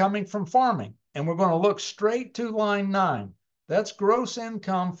 is it coming from farming? And we're going to look straight to line 9. That's gross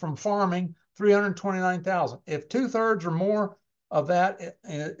income from farming, $329,000. If 2/3 or more of that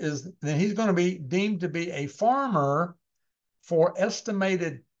then he's going to be deemed to be a farmer for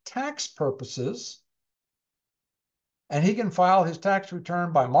estimated tax purposes, and he can file his tax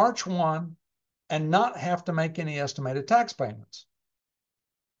return by March 1 and not have to make any estimated tax payments.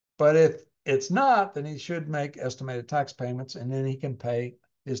 But if it's not, then he should make estimated tax payments, and then he can pay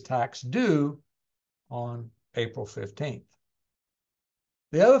his tax due on April 15th.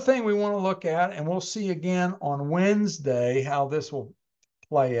 The other thing we want to look at, and we'll see again on Wednesday how this will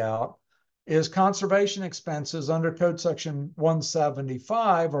play out, is conservation expenses under Code Section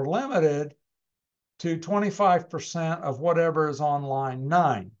 175 are limited to 25% of whatever is on line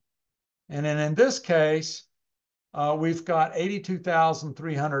 9. And then in this case, we've got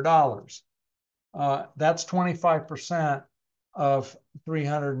 $82,300. That's 25% of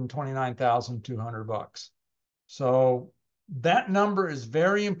 $329,200. So that number is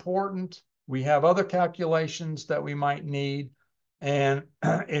very important. We have other calculations that we might need. And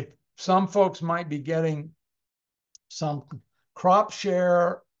if some folks might be getting some crop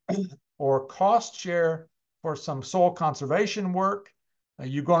share or cost share for some soil conservation work,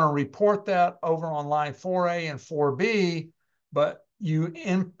 you're going to report that over on line 4A and 4B, but you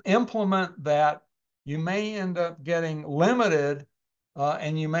implement that, you may end up getting limited,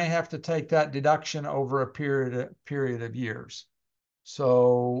 and you may have to take that deduction over a period of years.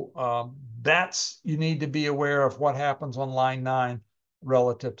 So you need to be aware of what happens on line 9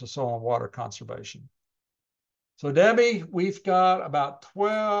 relative to soil and water conservation. So Debbie, we've got about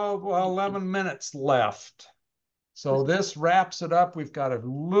 11 minutes left. So this wraps it up. We've got a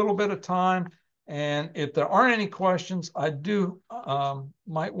little bit of time. And if there aren't any questions, I do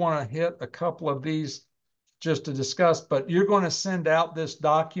might want to hit a couple of these just to discuss, but you're going to send out this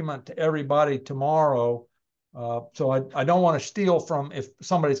document to everybody tomorrow. So I don't want to steal from if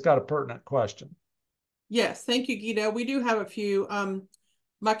somebody's got a pertinent question. Yes, thank you, Guido. We do have a few.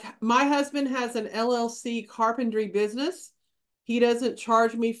 My husband has an LLC carpentry business. He doesn't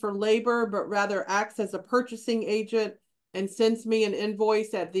charge me for labor, but rather acts as a purchasing agent and sends me an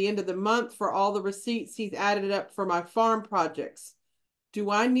invoice at the end of the month for all the receipts he's added up for my farm projects. Do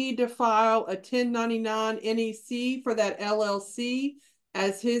I need to file a 1099 NEC for that LLC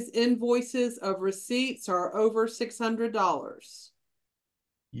as his invoices of receipts are over $600?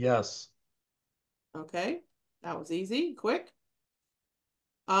 Yes. Okay, that was easy, quick.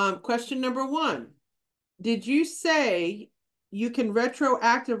 Question number 1. Did you say you can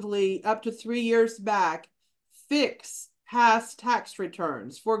retroactively, up to 3 years back, fix past tax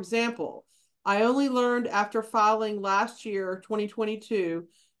returns? For example, I only learned after filing last year, 2022,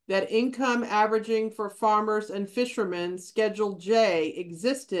 that income averaging for farmers and fishermen, Schedule J,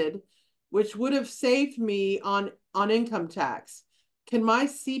 existed, which would have saved me on income tax. Can my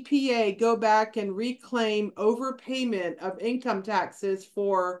CPA go back and reclaim overpayment of income taxes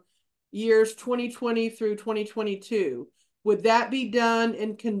for years 2020 through 2022? Would that be done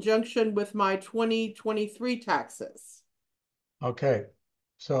in conjunction with my 2023 taxes? Okay.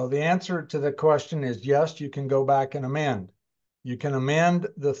 So the answer to the question is yes, you can go back and amend. You can amend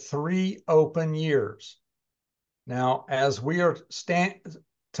the 3 open years. Now, as we are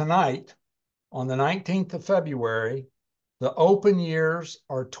tonight, on the 19th of February, the open years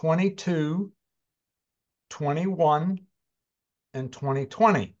are 22, 21, and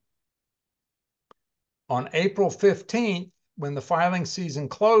 2020. On April 15th, when the filing season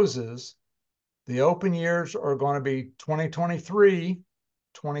closes, the open years are going to be 2023,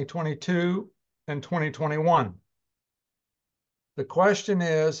 2022, and 2021. The question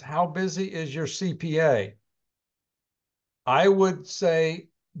is, how busy is your CPA? I would say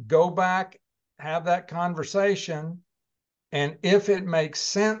go back, have that conversation, and if it makes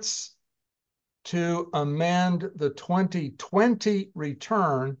sense to amend the 2020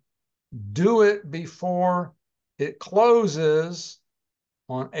 return, do it before it closes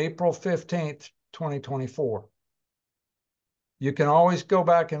on April 15th, 2024. You can always go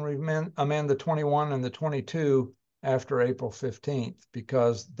back and amend the 21 and the 22 after April 15th,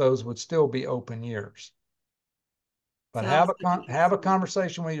 because those would still be open years. But have a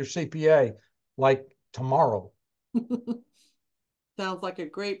conversation with your CPA like tomorrow. Sounds like a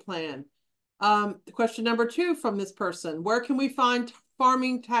great plan. Question number 2 from this person. Where can we find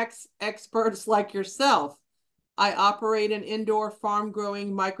farming tax experts like yourself? I operate an indoor farm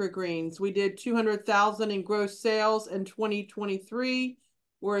growing microgreens. We did 200,000 in gross sales in 2023.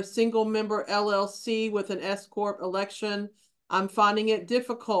 We're a single member LLC with an S Corp election. I'm finding it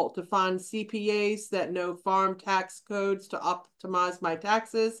difficult to find CPAs that know farm tax codes to optimize my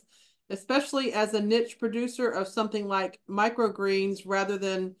taxes, especially as a niche producer of something like microgreens rather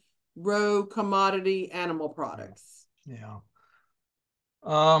than raw commodity animal products. Yeah.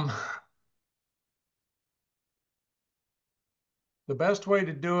 the best way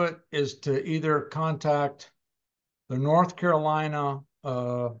to do it is to either contact the North Carolina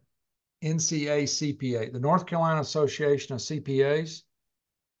NCA-CPA, the North Carolina Association of CPAs.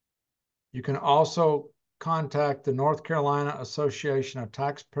 You can also contact the North Carolina Association of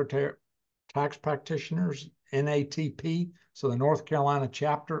Tax Practitioners, NATP, so the North Carolina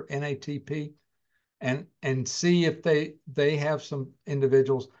chapter, NATP, and see if they have some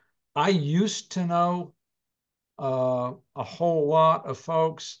individuals. I used to know a whole lot of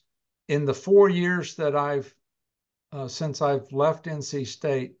folks in the 4 years that since I've left NC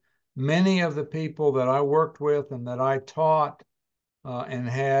State. Many of the people that I worked with and that I taught and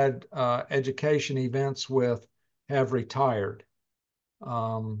had education events with have retired.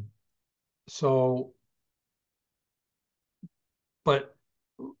 But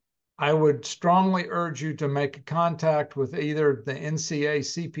I would strongly urge you to make a contact with either the NCA,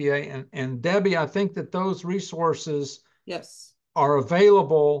 CPA, and Debbie. I think that those resources are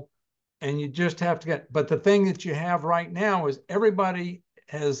available, and you just have to get. But the thing that you have right now is everybody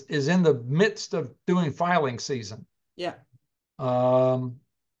is in the midst of doing filing season. Yeah.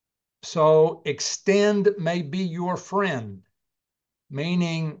 So extend may be your friend,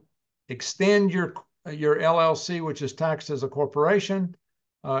 meaning extend your LLC, which is taxed as a corporation.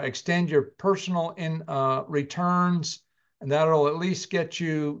 Extend your personal returns, and that'll at least get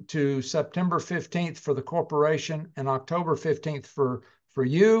you to September 15th for the corporation and October 15th for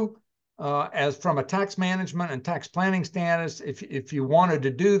you. As from a tax management and tax planning status, if you wanted to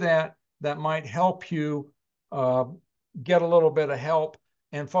do that, that might help you get a little bit of help.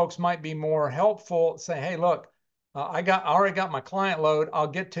 And folks might be more helpful, say, hey, look, I already got my client load. I'll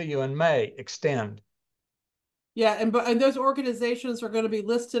get to you in May, extend. Yeah, and those organizations are going to be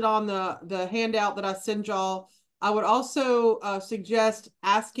listed on the handout that I send y'all. I would also suggest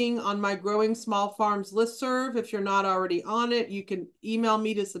asking on my Growing Small Farms listserv. If you're not already on it, you can email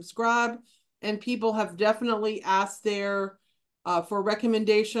me to subscribe. And people have definitely asked there for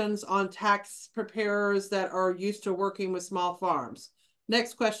recommendations on tax preparers that are used to working with small farms.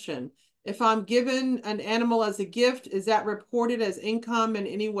 Next question. If I'm given an animal as a gift, is that reported as income in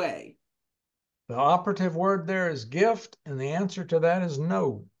any way? The operative word there is gift, and the answer to that is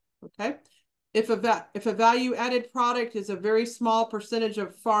no. Okay. If a value-added product is a very small percentage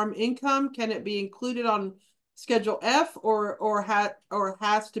of farm income, can it be included on Schedule F or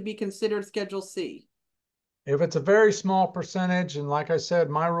has to be considered Schedule C? If it's a very small percentage, and like I said,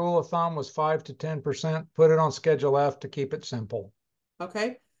 my rule of thumb was 5 to 10%, put it on Schedule F to keep it simple.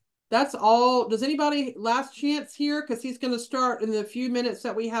 Okay. That's all. Does anybody last chance here? Because he's going to start in the few minutes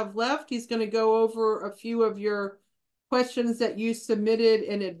that we have left. He's going to go over a few of your questions that you submitted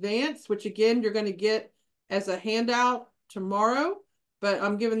in advance, which again, you're going to get as a handout tomorrow. But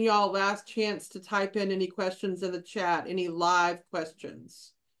I'm giving y'all a last chance to type in any questions in the chat, any live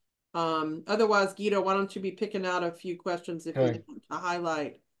questions. Otherwise, Guido, why don't you be picking out a few questions if you want to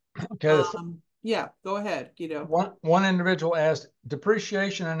highlight? Okay. Yeah, go ahead, Guido. One individual asked,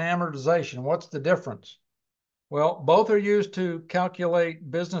 depreciation and amortization, what's the difference? Well, both are used to calculate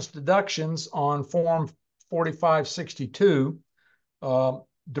business deductions on Form 4562.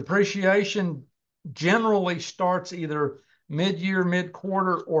 Depreciation generally starts either mid-year,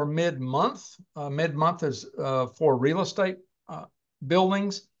 mid-quarter, or mid-month. Mid-month is for real estate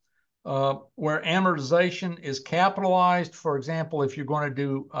buildings, where amortization is capitalized. For example, if you're going to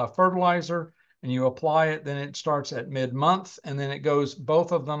do fertilizer and you apply it, then it starts at mid-month, and then it goes,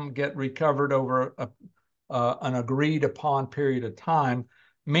 both of them get recovered over an agreed upon period of time,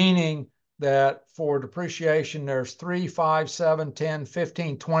 meaning that for depreciation, there's 3, 5, 7, 10,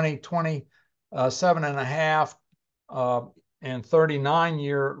 15, 20, 27 and a half, and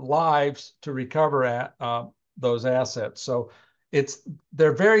 39-year lives to recover those assets. So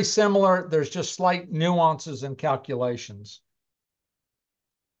they're very similar. There's just slight nuances in calculations.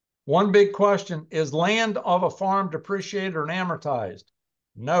 One big question, is land of a farm depreciated or amortized?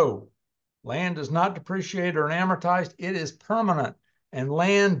 No, land is not depreciated or amortized. It is permanent, and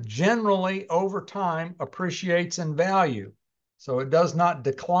land generally over time appreciates in value. So it does not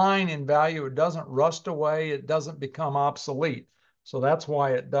decline in value. It doesn't rust away. It doesn't become obsolete. So that's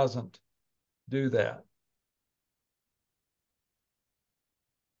why it doesn't do that.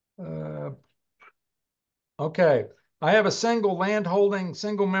 Okay. I have a single landholding,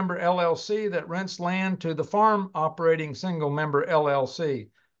 single member LLC that rents land to the farm operating single member LLC.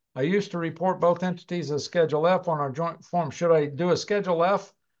 I used to report both entities as Schedule F on our joint form. Should I do a Schedule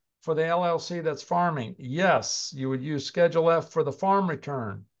F for the LLC that's farming? Yes, you would use Schedule F for the farm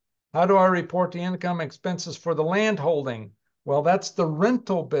return. How do I report the income expenses for the landholding? Well, that's the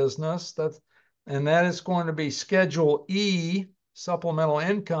rental business, and that is going to be Schedule E. supplemental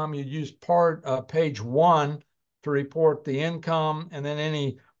income, you use page 1 to report the income, and then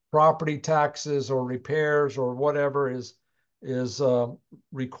any property taxes or repairs or whatever is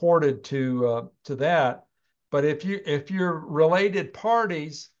recorded to that. But if you're related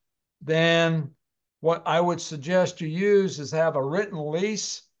parties, then what I would suggest you use is have a written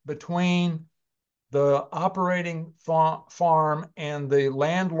lease between the operating farm and the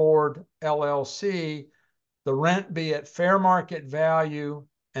landlord LLC. The rent be at fair market value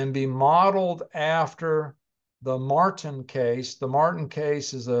and be modeled after the Martin case. The Martin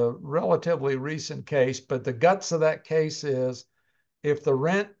case is a relatively recent case, but the guts of that case is if the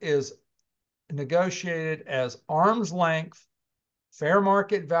rent is negotiated as arm's length, fair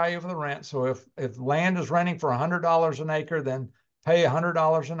market value of the rent. So if land is renting for $100 an acre, then pay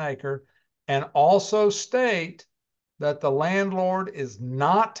 $100 an acre, and also state that the landlord is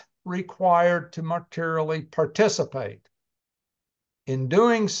not required to materially participate. In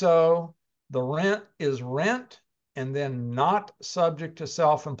doing so, the rent is rent and then not subject to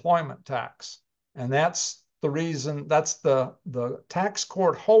self-employment tax. And that's the reason, that's the tax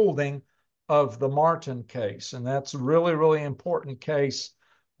court holding of the Martin case. And that's a really, really important case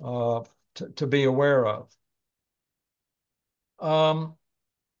to be aware of.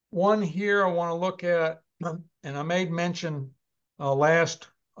 One here I want to look at, and I made mention last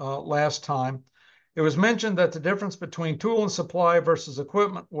time. It was mentioned that the difference between tool and supply versus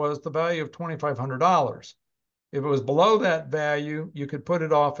equipment was the value of $2,500. If it was below that value, you could put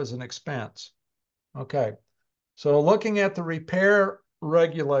it off as an expense. Okay, so looking at the repair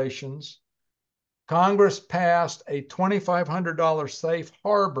regulations, Congress passed a $2,500 safe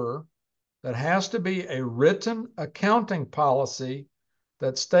harbor that has to be a written accounting policy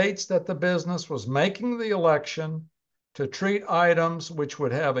that states that the business was making the election to treat items which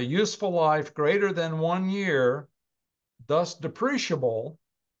would have a useful life greater than 1 year, thus depreciable,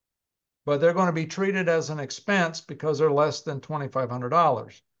 but they're going to be treated as an expense because they're less than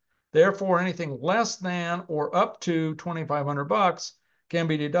 $2,500. Therefore, anything less than or up to $2,500 can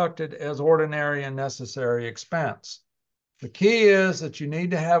be deducted as ordinary and necessary expense. The key is that you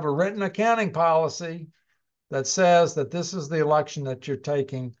need to have a written accounting policy that says that this is the election that you're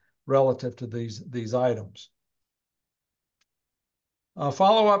taking relative to these items. A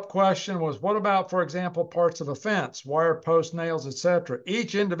follow-up question was, what about, for example, parts of a fence, wire, post, nails, etc.?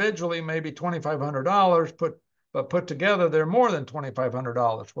 Each individually may be $2,500, but put together, they're more than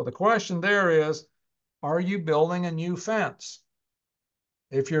 $2,500. Well, the question there is, are you building a new fence?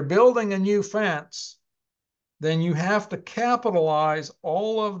 If you're building a new fence, then you have to capitalize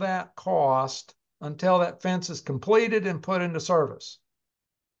all of that cost until that fence is completed and put into service.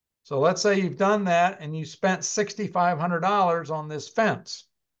 So let's say you've done that and you spent $6,500 on this fence.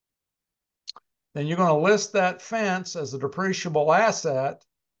 Then you're going to list that fence as a depreciable asset,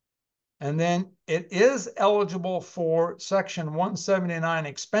 and then it is eligible for Section 179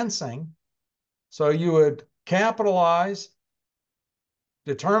 expensing. So you would capitalize,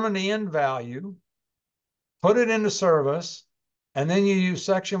 determine the end value, put it into service, and then you use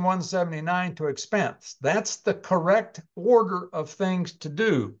Section 179 to expense. That's the correct order of things to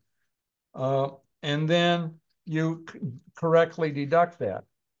do. And then you correctly deduct that.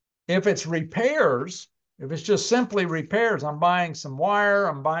 If it's repairs, if it's just simply repairs, I'm buying some wire,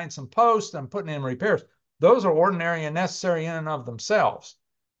 I'm buying some posts, I'm putting in repairs, those are ordinary and necessary in and of themselves.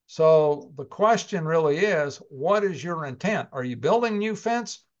 So the question really is, what is your intent? Are you building new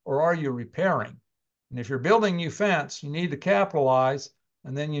fence or are you repairing? And if you're building new fence, you need to capitalize,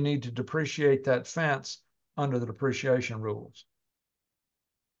 and then you need to depreciate that fence under the depreciation rules.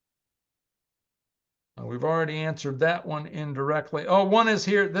 We've already answered that one indirectly. Oh, one is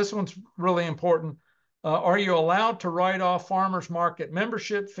here. This one's really important. Are you allowed to write off farmers market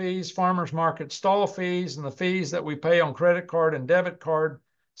membership fees, farmers market stall fees, and the fees that we pay on credit card and debit card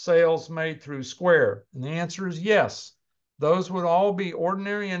sales made through Square? And the answer is yes. Those would all be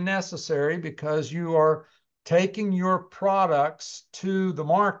ordinary and necessary because you are taking your products to the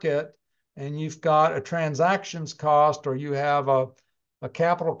market and you've got a transactions cost or you have a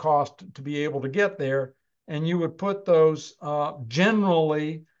capital cost to be able to get there. And you would put those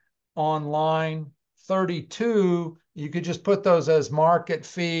generally on line 32. You could just put those as market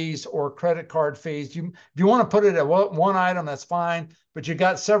fees or credit card fees. If you want to put it at one item, that's fine, but you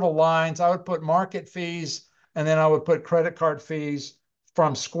got several lines. I would put market fees, and then I would put credit card fees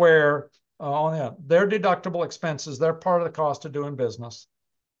from Square on it. They're deductible expenses. They're part of the cost of doing business.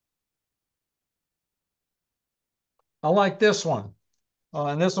 I like this one.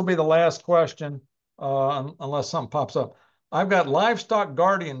 And this will be the last question, unless something pops up. I've got livestock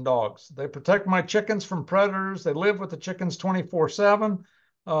guardian dogs. They protect my chickens from predators. They live with the chickens 24/7.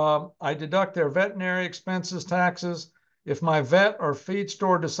 I deduct their veterinary expenses, taxes. If my vet or feed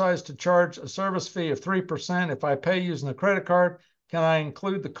store decides to charge a service fee of 3%, if I pay using a credit card, can I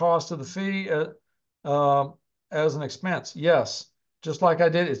include the cost of the fee as an expense? Yes, just like I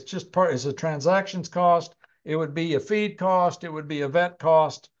did. It's just it's a transactions cost. It would be a feed cost. It would be a vet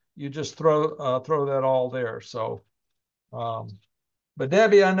cost. You just throw that all there. So, but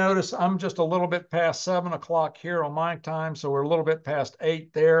Debbie, I notice I'm just a little bit past 7 o'clock here on my time, so we're a little bit past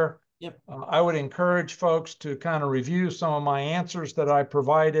 8 there. Yep. I would encourage folks to kind of review some of my answers that I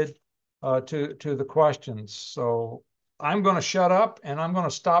provided to the questions. So I'm going to shut up and I'm going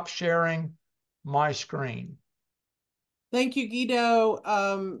to stop sharing my screen. Thank you,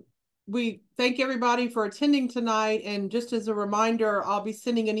 Guido. We thank everybody for attending tonight. And just as a reminder, I'll be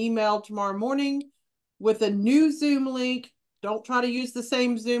sending an email tomorrow morning with a new Zoom link. Don't try to use the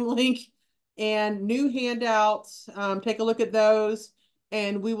same Zoom link, and new handouts. Take a look at those.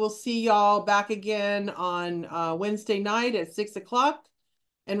 And we will see y'all back again on Wednesday night at 6 o'clock.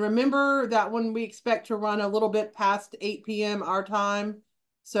 And remember that when we expect to run a little bit past 8 p.m. our time.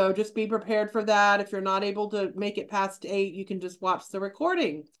 So just be prepared for that. If you're not able to make it past 8, you can just watch the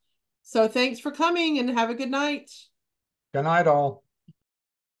recording. So thanks for coming and have a good night. Good night, all.